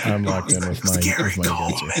 I'm locked in with my Gary go-to.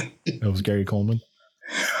 Coleman. That was Gary Coleman.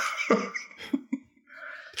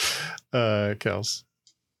 Kels.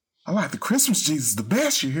 I like the Christmas Jesus the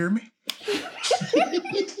best. You hear me?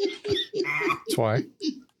 Twy.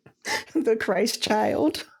 The Christ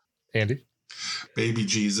child. Andy. Baby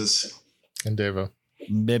Jesus. And Devo.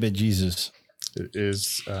 Baby Jesus. It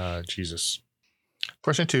is Jesus.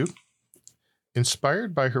 Question 2.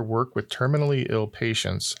 Inspired by her work with terminally ill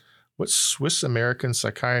patients, what Swiss-American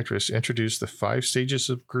psychiatrist introduced the 5 stages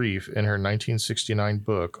of grief in her 1969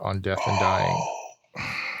 book on death and dying?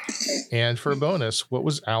 And for a bonus, what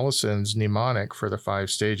was Allison's mnemonic for the 5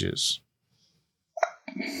 stages?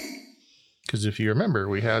 Because if you remember,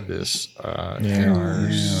 we had this in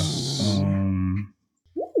ours.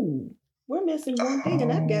 Ooh, we're missing one thing,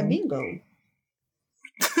 and I've got bingo.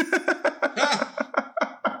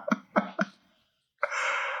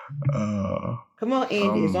 Come on,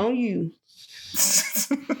 Andy, it's on you.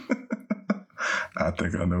 I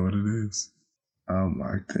think I know what it is. I'm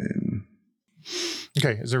locked in.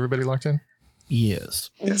 Okay, is everybody locked in? Yes.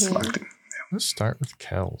 Yes, locked in. Let's start with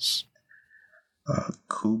Kels.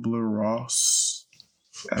 Kubler-Ross.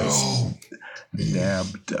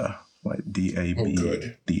 Dabda, like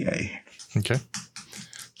D-A-B-D-A. Okay.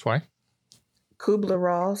 Twy.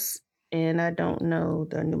 Kubler-Ross, and I don't know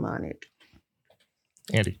the mnemonic.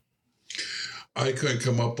 Andy. I couldn't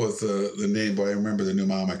come up with the name, but I remember the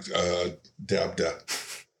mnemonic. Dabda.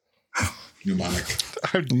 Mnemonic.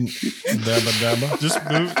 Dabba dabba. Just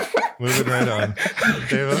move it right on.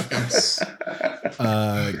 Deva.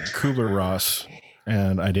 Kubler-Ross,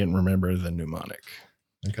 and I didn't remember the mnemonic.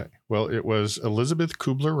 Okay. Well, it was Elizabeth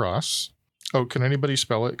Kubler-Ross. Oh, can anybody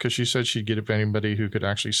spell it? Because she said she'd give anybody who could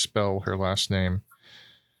actually spell her last name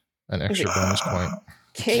an extra bonus point.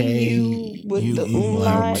 K-U with the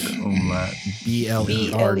umlaut.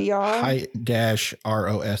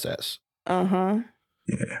 B-L-E-R--R-O-S-S. Uh-huh.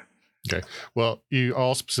 Yeah. Okay. Well, you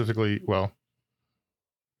all specifically,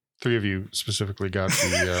 3 of you specifically got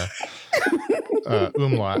the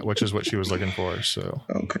umlaut, which is what she was looking for. So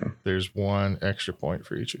okay, there's 1 extra point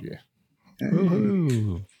for each of you.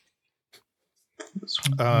 Woohoo.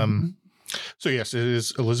 So yes, it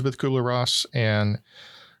is Elizabeth Kubler-Ross, and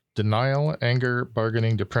denial, anger,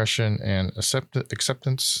 bargaining, depression, and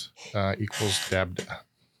acceptance equals DABDA.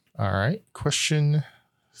 All right. Question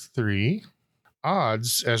 3.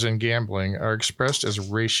 Odds, as in gambling, are expressed as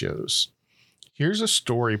ratios. Here's a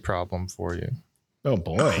story problem for you. Oh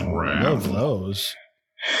boy. Love those.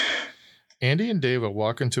 Andy and Deva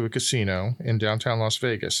walk into a casino in downtown Las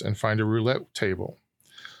Vegas and find a roulette table.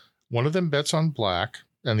 One of them bets on black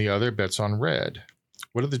and the other bets on red.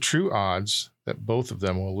 What are the true odds that both of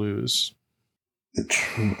them will lose? The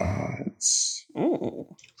true odds.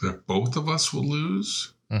 Ooh. That both of us will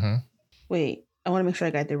lose? Mm-hmm. Wait, I want to make sure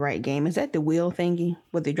I got the right game. Is that the wheel thingy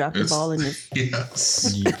where they drop the ball in this?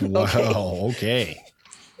 Yes. Wow. Okay.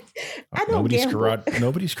 I don't gamble.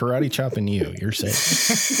 Nobody's karate chopping you. You're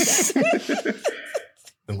safe.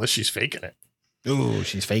 Unless she's faking it. Ooh,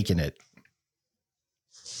 she's faking it.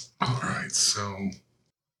 All right, so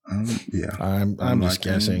yeah, I'm just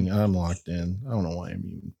guessing. I'm locked in. I don't know why I'm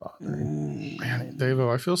even bothering. Man,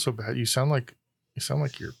 Devo, I feel so bad. You sound like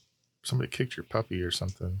you're somebody kicked your puppy or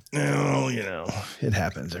something. Oh, it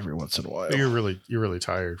happens every once in a while. You're really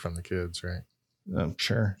tired from the kids, right? I'm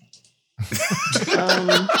sure.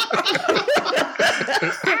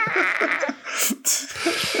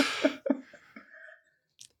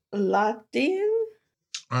 Locked in?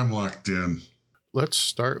 I'm locked in. Let's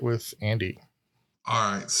start with Andy.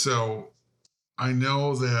 All right. So I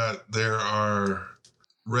know that there are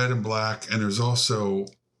red and black, and there's also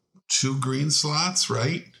 2 green slots,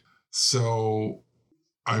 right? So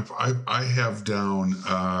I have down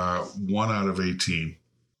 1 out of 18.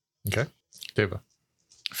 Okay. Deva.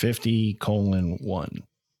 50:1.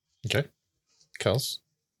 Okay. Kels.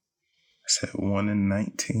 I said 1 in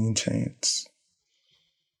 19 chance.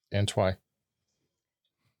 And Twy.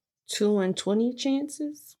 2 in 20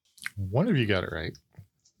 chances? One of you got it right.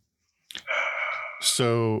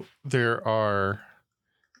 So there are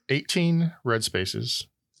 18 red spaces,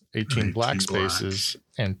 18 black spaces,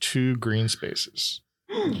 and 2 green spaces,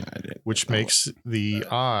 which makes the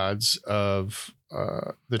odds of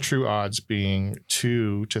the true odds being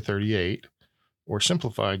 2 to 38, or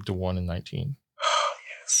simplified to 1 in 19. Oh,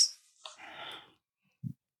 yes.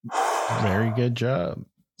 Very good job.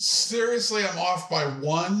 Seriously, I'm off by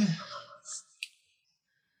 1.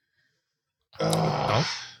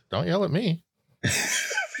 Don't yell at me.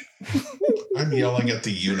 I'm yelling at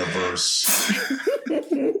the universe.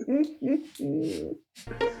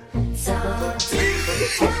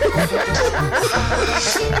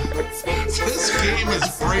 This game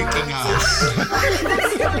is breaking us.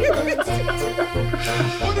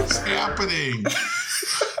 What is happening?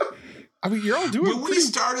 I mean, you're all doing When we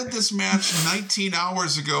started this match 19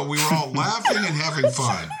 hours ago, we were all laughing and having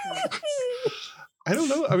fun. I don't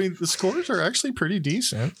know. I mean, the scores are actually pretty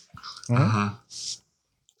decent. Uh-huh.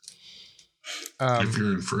 If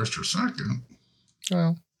you're in first or second.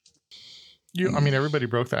 Well, I mean, everybody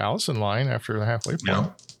broke the Allison line after the halfway point.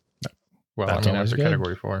 Yeah. Well, That's I mean, always after good.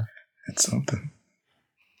 category 4. It's something.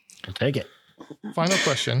 I'll take it. Final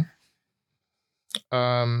question.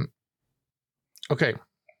 Okay.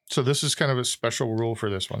 So this is kind of a special rule for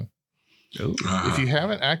this one. If you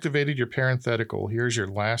haven't activated your parenthetical, here's your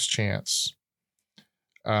last chance.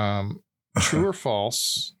 True or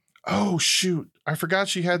false? Oh, shoot. I forgot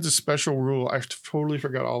she had this special rule. I totally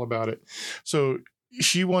forgot all about it. So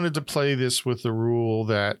she wanted to play this with the rule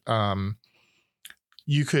that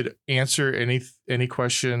you could answer any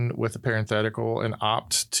question with a parenthetical and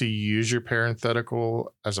opt to use your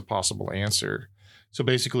parenthetical as a possible answer. So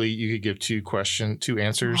basically, you could give 2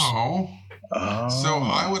 answers. Oh. So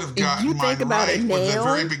I would have gotten mine right with the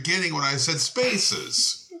very beginning when I said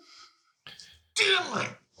spaces. Damn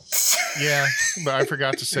it. Yeah, but I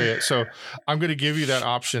forgot to say it. So I'm going to give you that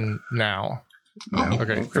option now.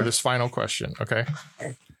 Okay, for this final question. Okay.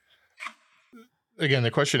 Again,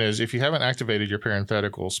 the question is, if you haven't activated your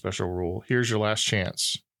parenthetical special rule, here's your last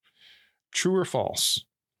chance. True or false?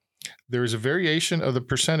 There is a variation of the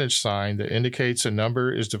percentage sign that indicates a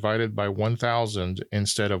number is divided by 1,000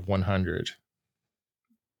 instead of 100.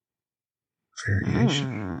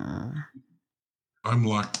 Variation. I'm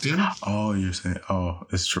locked in. Oh, you're saying,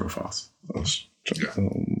 it's true or false. Yeah.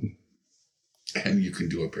 And you can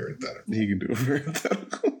do a parenthetical. You can do a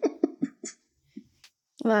parenthetical.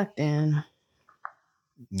 Locked in.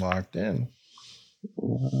 Locked in.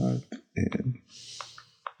 Locked in.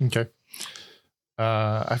 Okay.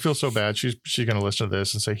 I feel so bad. She's going to listen to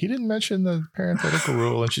this and say he didn't mention the parenthetical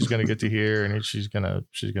rule, and she's going to get to hear, and she's going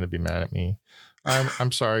to be mad at me.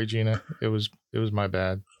 I'm sorry, Gina. It was my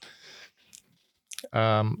bad.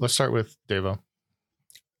 Let's start with Devo.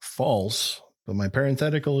 False, but my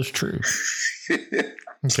parenthetical is true.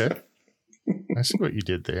 Okay. I see what you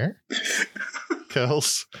did there.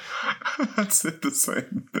 Kels. I said the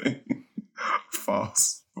same thing.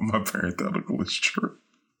 False, but my parenthetical is true.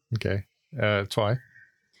 Okay. Twy.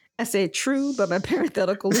 I said true, but my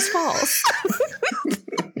parenthetical is false.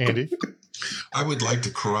 Andy. I would like to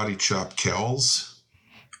karate chop Kells.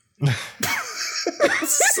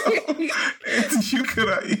 So, you could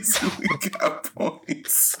have easily got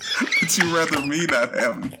points, but you rather me not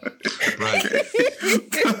have none. Right.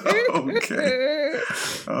 Okay.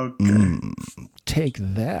 Take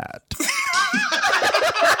that.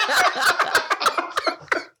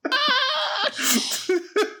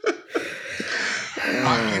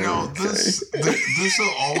 This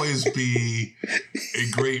will always be a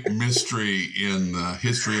great mystery in the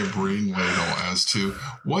history of Brain Ladle as to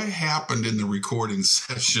what happened in the recording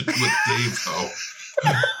session with Davo.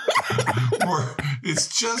 Or it's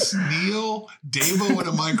just Neil, Davo, and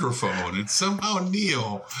a microphone, and somehow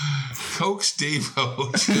Neil coaxed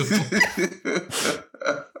Davo to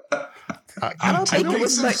I don't think there Make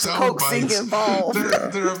was some much sound coaxing bites. involved.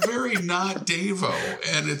 They're a very not Davo,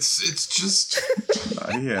 and it's just.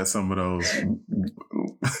 He had some of those.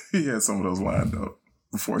 He had some of those lined up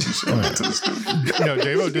before he showed up to the studio. No,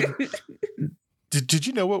 Davo did. Did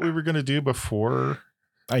you know what we were going to do before?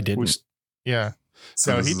 I didn't. Yeah.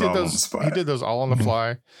 So No, this he is did all on the those. spot. He did those all on the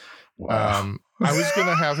fly. Wow. I was going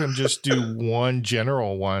to have him just do one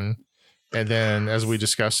general one. And then as we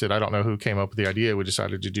discussed it, I don't know who came up with the idea. We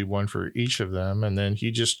decided to do one for each of them. And then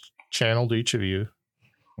he just channeled each of you.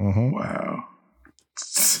 Wow.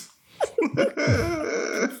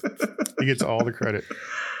 He gets all the credit.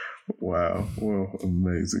 Wow. Well,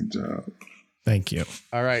 amazing job. Thank you.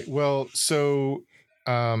 All right. Well, so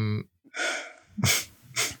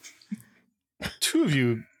two of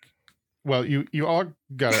you, well, you all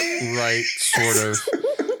got it right, sort of.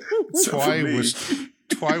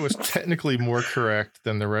 Twy was technically more correct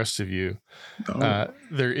than the rest of you.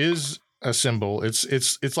 There is a symbol.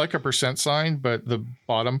 It's like a percent sign, but the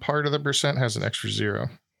bottom part of the percent has an extra zero.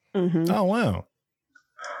 Mm-hmm. Oh, wow.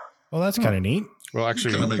 Well, that's kind of neat. Well,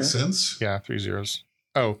 actually, Kind of makes sense. Yeah, 3 zeros.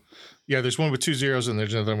 Oh, yeah. There's one with 2 zeros, and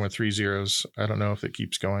there's another one with 3 zeros. I don't know if it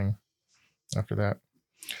keeps going after that.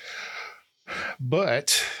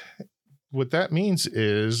 But what that means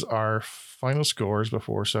is our final scores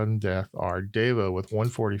before sudden death are Davo with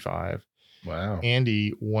 145. Wow.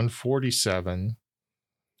 Andy 147.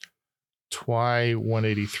 Twy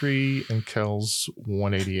 183, and Kells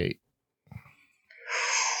 188.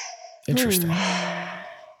 Interesting.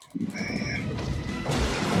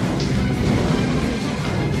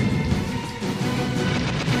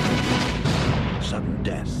 Sudden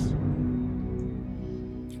death.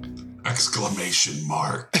 Exclamation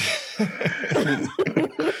mark.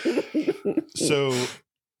 So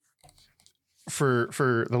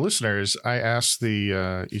for the listeners, I asked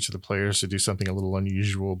the each of the players to do something a little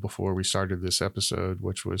unusual before we started this episode,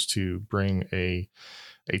 which was to bring a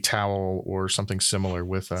towel or something similar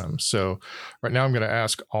with them. So right now I'm going to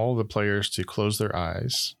ask all the players to close their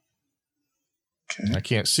eyes. Okay. I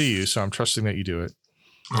can't see you, so I'm trusting that you do it.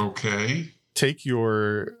 Okay. Take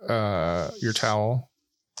your towel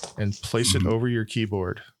and place it over your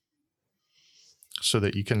keyboard so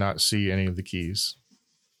that you cannot see any of the keys.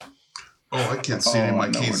 Oh, I can't see any of my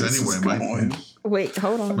keys anyway. Wait,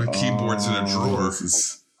 hold on. My keyboard's in a drawer.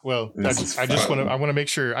 Well, This I is just fun. want to make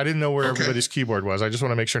sure. I didn't know where Okay. everybody's keyboard was. I just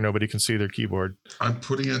want to make sure nobody can see their keyboard. I'm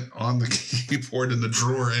putting it on the keyboard in the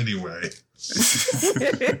drawer anyway,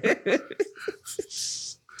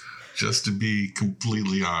 just to be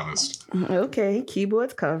completely honest. Okay,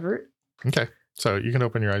 keyboard's covered. Okay, so you can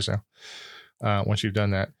open your eyes now once you've done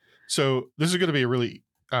that. So this is going to be a really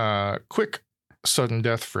quick sudden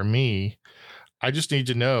death for me. I just need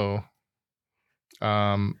to know.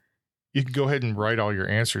 You can go ahead and write all your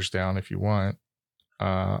answers down if you want.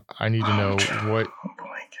 I need to know what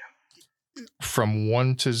from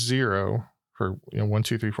 1 to 0 for 1,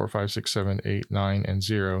 2, 3, 4, 5, 6, 7, 8, 9, and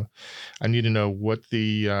 0. I need to know what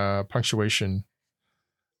the punctuation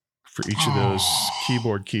for each of those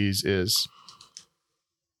keyboard keys is.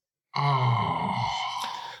 Oh.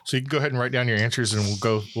 So you can go ahead and write down your answers, and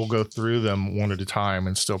we'll go through them one at a time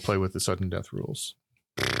and still play with the sudden death rules.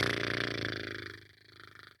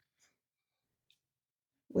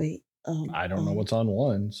 Wait. I don't know what's on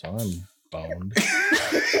one, so I'm boned.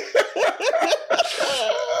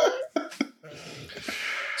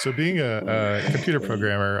 So being a computer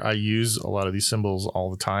programmer, I use a lot of these symbols all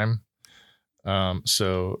the time.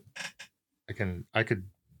 So I could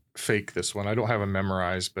fake this one. I don't have them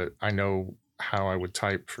memorized, but I know how I would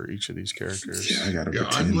type for each of these characters. Yeah, I gotta Yeah,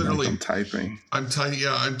 pretend I'm literally like I'm typing. I'm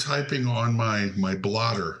typing on my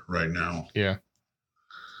blotter right now. Yeah.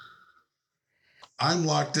 I'm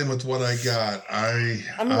locked in with what I got. I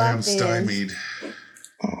I'm am locked in. stymied.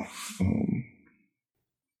 Oh,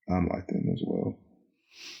 I'm locked in as well.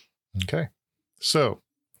 Okay. So,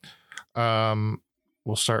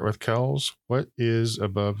 we'll start with Kells. What is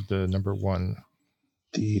above the number 1?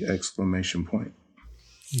 The exclamation point.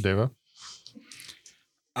 Deva?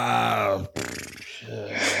 I'll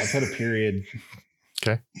put a period.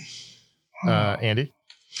 Okay. Andy?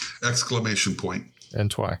 Exclamation point.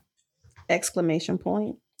 And Twy? Exclamation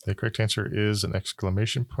point. The correct answer is an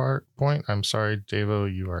exclamation point. I'm sorry, Devo,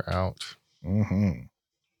 you are out. Mm-hmm.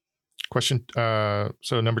 Question.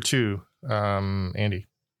 So number 2, Andy.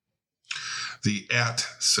 The @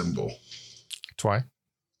 symbol. Twy.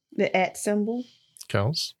 The @ symbol.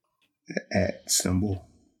 Kells. The @ symbol.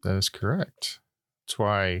 That is correct.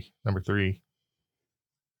 Twy. Number 3.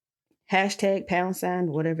 Hashtag #,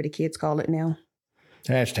 whatever the kids call it now.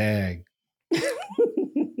 Hashtag.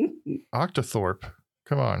 Octothorpe.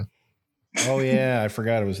 Come on. Oh, yeah. I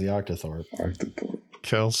forgot it was the Octothorpe.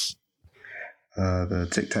 Kels. The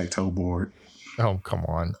tic-tac-toe board. Oh, come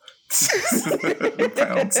on. The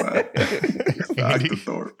pound sign. The Andy?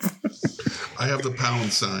 Octothorpe. I have the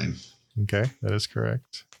pound sign. Okay, that is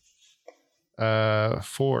correct. 4,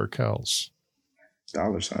 Kels.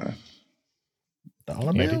 Dollar sign.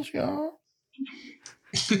 Dollar bills, y'all.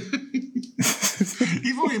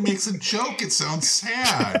 Even when he makes a joke, it sounds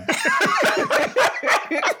sad.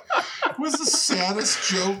 It was the saddest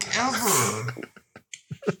joke ever.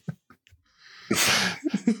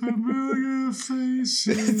 Familiar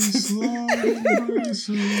faces, long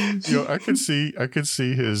embraces. I could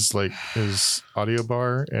see his audio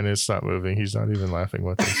bar, and it's not moving. He's not even laughing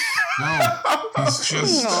with us. No, he's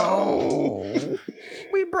just No.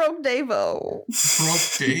 We broke Davo.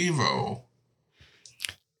 Davo.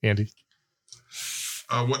 Andy.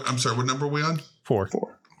 What? I'm sorry. What number are we on? 4.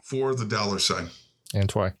 4, the dollar sign. And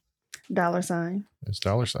Twy. Dollar sign. It's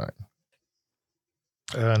dollar sign.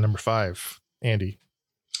 Number 5, Andy.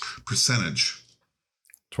 Percentage.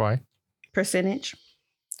 Twy. Percentage.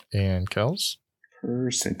 And Kels.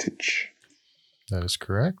 Percentage. That is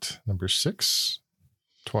correct. Number 6,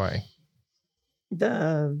 Twy.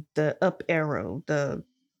 The up arrow. The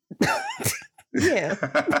yeah.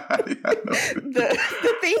 the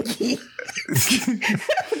thingy.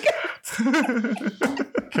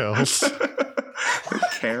 Kels. The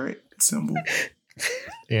carrot symbol.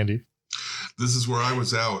 Andy. This is where I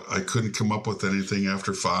was out. I couldn't come up with anything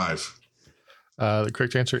after 5. The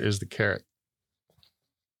correct answer is the carrot.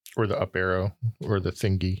 Or the up arrow. Or the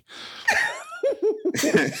thingy.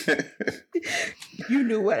 You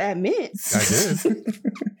knew what I meant. I did.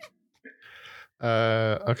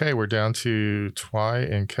 Okay, we're down to Twy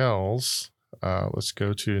and Kels. Let's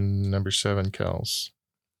go to number 7, Kels.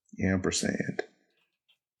 Ampersand.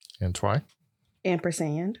 And Twy.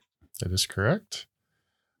 Ampersand. That is correct.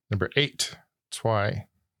 Number 8, Twy.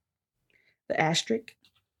 The asterisk.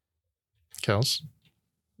 Kels.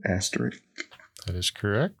 Asterisk. That is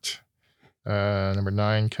correct. Number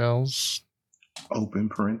 9, Kels. Open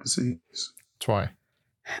parentheses. Twy.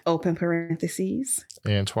 Open parentheses.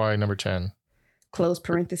 And Twy, number 10. Close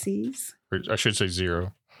parentheses. Or I should say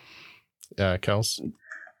 0. Kels.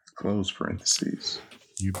 Close parentheses.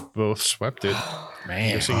 You both swept it.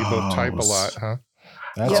 Man. So you both type a lot, huh?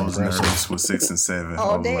 That's I was impressive. nervous with 6 and 7.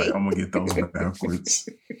 All I was day. like, I'm going to get those backwards.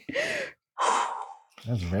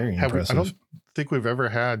 That's very I impressive. don't think we've ever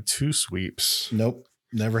had 2 sweeps. Nope.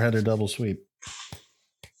 Never had a double sweep.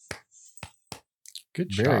 Good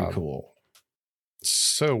job. Very cool.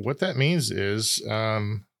 So what that means is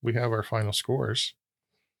we have our final scores.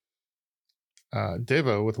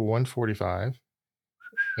 Devo with 145,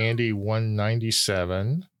 Andy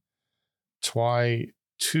 197, Twy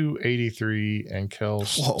 283, and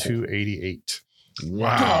Kels 288.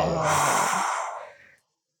 Wow.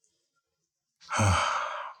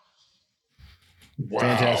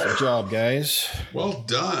 Fantastic job, guys. Well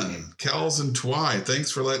done, Kels and Twy.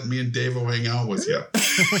 Thanks for letting me and Davo hang out with you.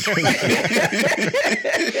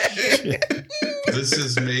 This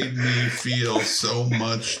has made me feel so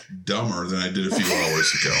much dumber than I did a few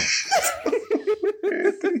hours ago.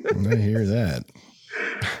 I hear that.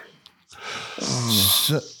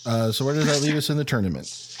 So where does that leave us in the tournament?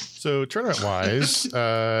 So tournament-wise,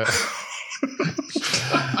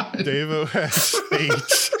 Davo has 8.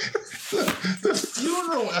 The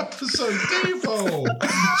funeral episode, Davo.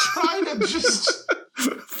 Trying to just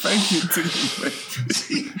thank you to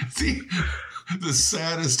you. The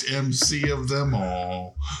saddest MC of them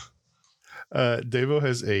all. Davo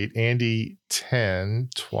has 8, Andy 10,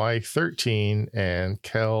 Twy 13, and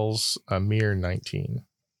Kels a mere 19.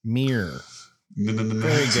 Mere.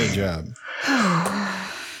 Very good job.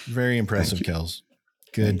 Very impressive, Kels.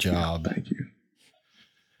 Good job. Thank you.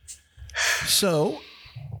 So,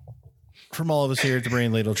 from all of us here at the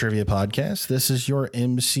Brain Ladle Trivia Podcast, this is your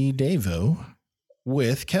MC Davo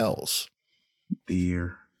with Kels.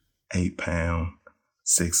 Dear 8 pound,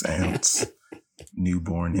 6 ounce,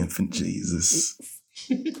 newborn infant Jesus.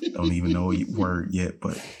 Don't even know a word yet,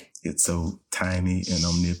 but it's so tiny and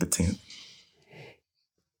omnipotent.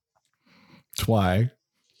 Twy.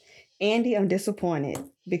 Andy, I'm disappointed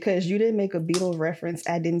because you didn't make a Beatle reference.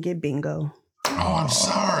 I didn't get bingo. Oh, I'm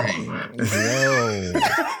sorry. Whoa.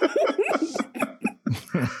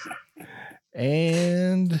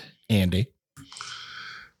 And Andy.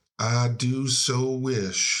 I do so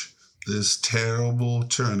wish this terrible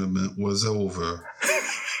tournament was over.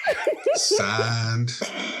 Signed,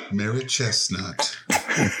 Mary Chestnut.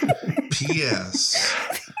 P.S.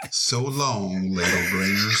 So long, ladle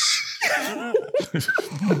bringers.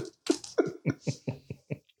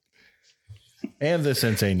 And the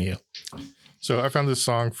Sensei Neil. So I found this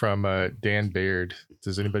song from Dan Baird.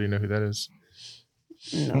 Does anybody know who that is?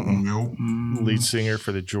 No. Nope. Lead singer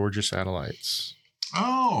for the Georgia Satellites.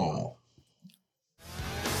 Oh.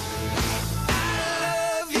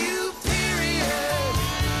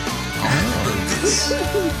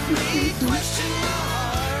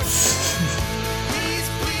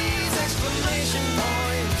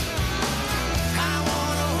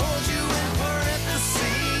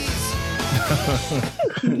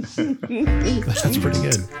 That's pretty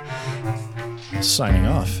good. Signing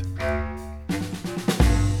off.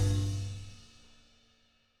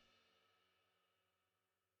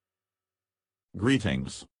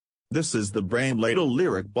 Greetings. This is the Brain Ladle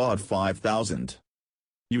Lyric Bod 5000.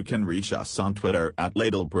 You can reach us on Twitter at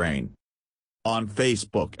LadleBrain, on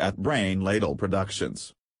Facebook at Brain Ladle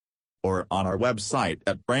Productions, or on our website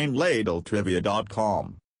at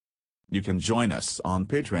brainladletrivia.com. You can join us on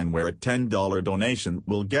Patreon, where a $10 donation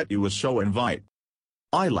will get you a show invite.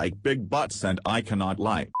 I like big butts and I cannot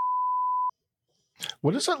lie.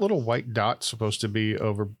 What is that little white dot supposed to be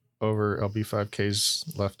over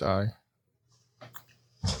LB5K's left eye?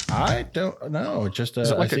 I don't know. Just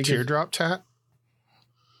Is it like I a think teardrop tat?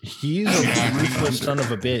 he's a ruthless son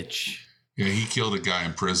of a bitch. Yeah, he killed a guy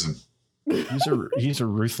in prison. He's a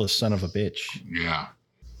ruthless son of a bitch. Yeah.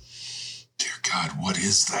 Dear God, what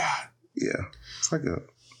is that? Yeah. It's like a...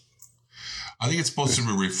 I think it's supposed to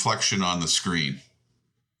be a reflection on the screen.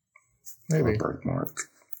 Maybe. Birthmark.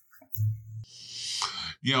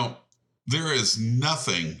 You know, there is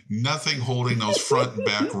nothing holding those front and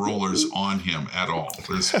back rollers on him at all.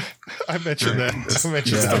 I mentioned that. They're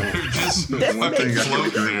just fucking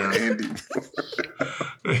floating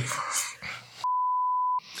there.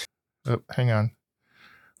 Oh, hang on.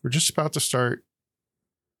 We're just about to start.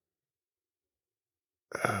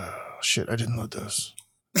 Oh, shit, I didn't load those.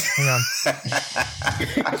 Hang on.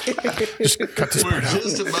 Just cut this We're part out.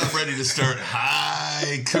 just about ready to start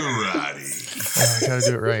high karate. I gotta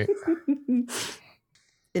do it right.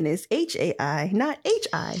 And it's HAI, not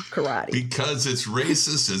HI karate. Because it's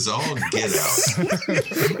racist as all get out.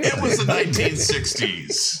 It was the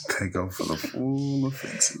 1960s. They go for the full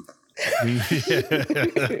offensive.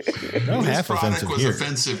 No, This half product offensive was here.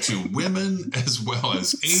 offensive to women as well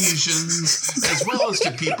as Asians, as well as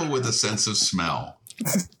to people with a sense of smell.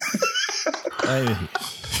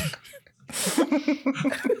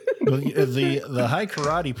 The high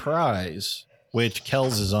karate prize, which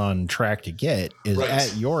Kells is on track to get, is Right.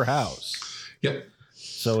 at your house. Yep.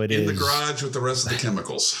 So it In is the garage with the rest of the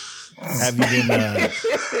chemicals. Have you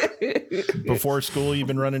been before school? You've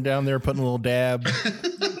been running down there putting a little dab.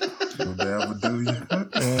 Little dab would do you.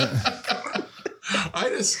 I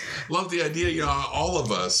just love the idea, you know, all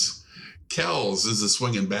of us, Kells is a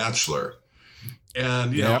swinging bachelor.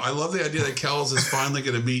 And, you know, I love the idea that Kells is finally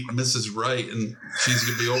going to meet Mrs. Wright and she's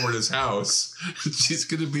going to be over at his house. She's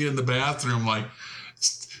going to be in the bathroom like,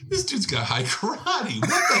 this dude's got high karate. What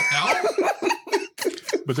the hell?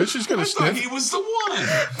 But then she's going to I thought sniff. he was the one.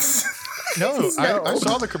 No, I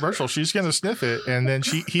saw the commercial. She's going to sniff it, and then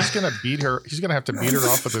he's going to beat her. He's going to have to beat her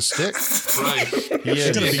off with a stick. Right.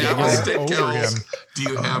 He's going to be Do you have a stick, over Kells? him. Do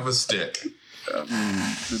you have a stick?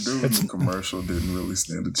 The dude in the commercial didn't really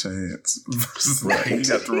stand a chance. Like, he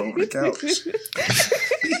got thrown over the couch.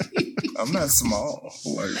 I'm not small.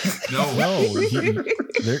 Like, No,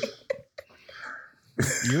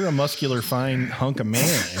 you're a muscular, fine hunk of man.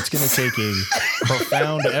 It's going to take a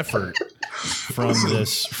profound effort from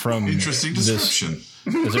this. From interesting description.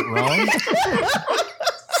 Is it wrong?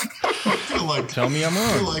 Tell me I'm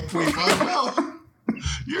wrong. Like we find out.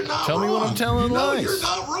 You're not Tell wrong. me what I'm telling No, lies. you're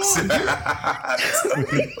not wrong.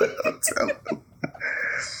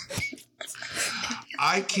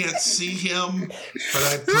 I can't see him, but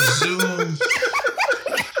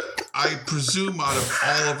I presume out of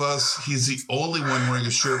all of us, he's the only one wearing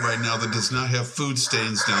a shirt right now that does not have food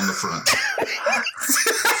stains down the front.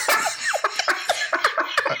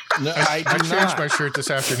 No, I changed my shirt this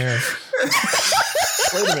afternoon.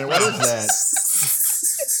 Wait a minute, what is that?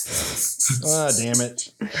 Ah, damn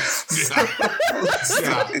it.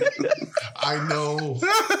 Yeah. I know.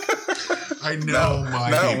 My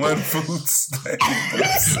not people. one food stain.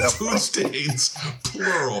 Food stains,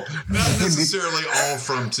 plural. Not necessarily all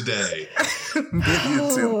from today. Many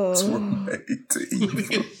attempts were made to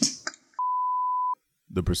eat.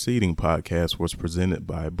 The preceding podcast was presented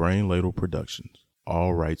by Brain Ladle Productions.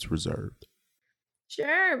 All rights reserved.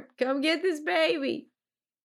 Sure, come get this baby.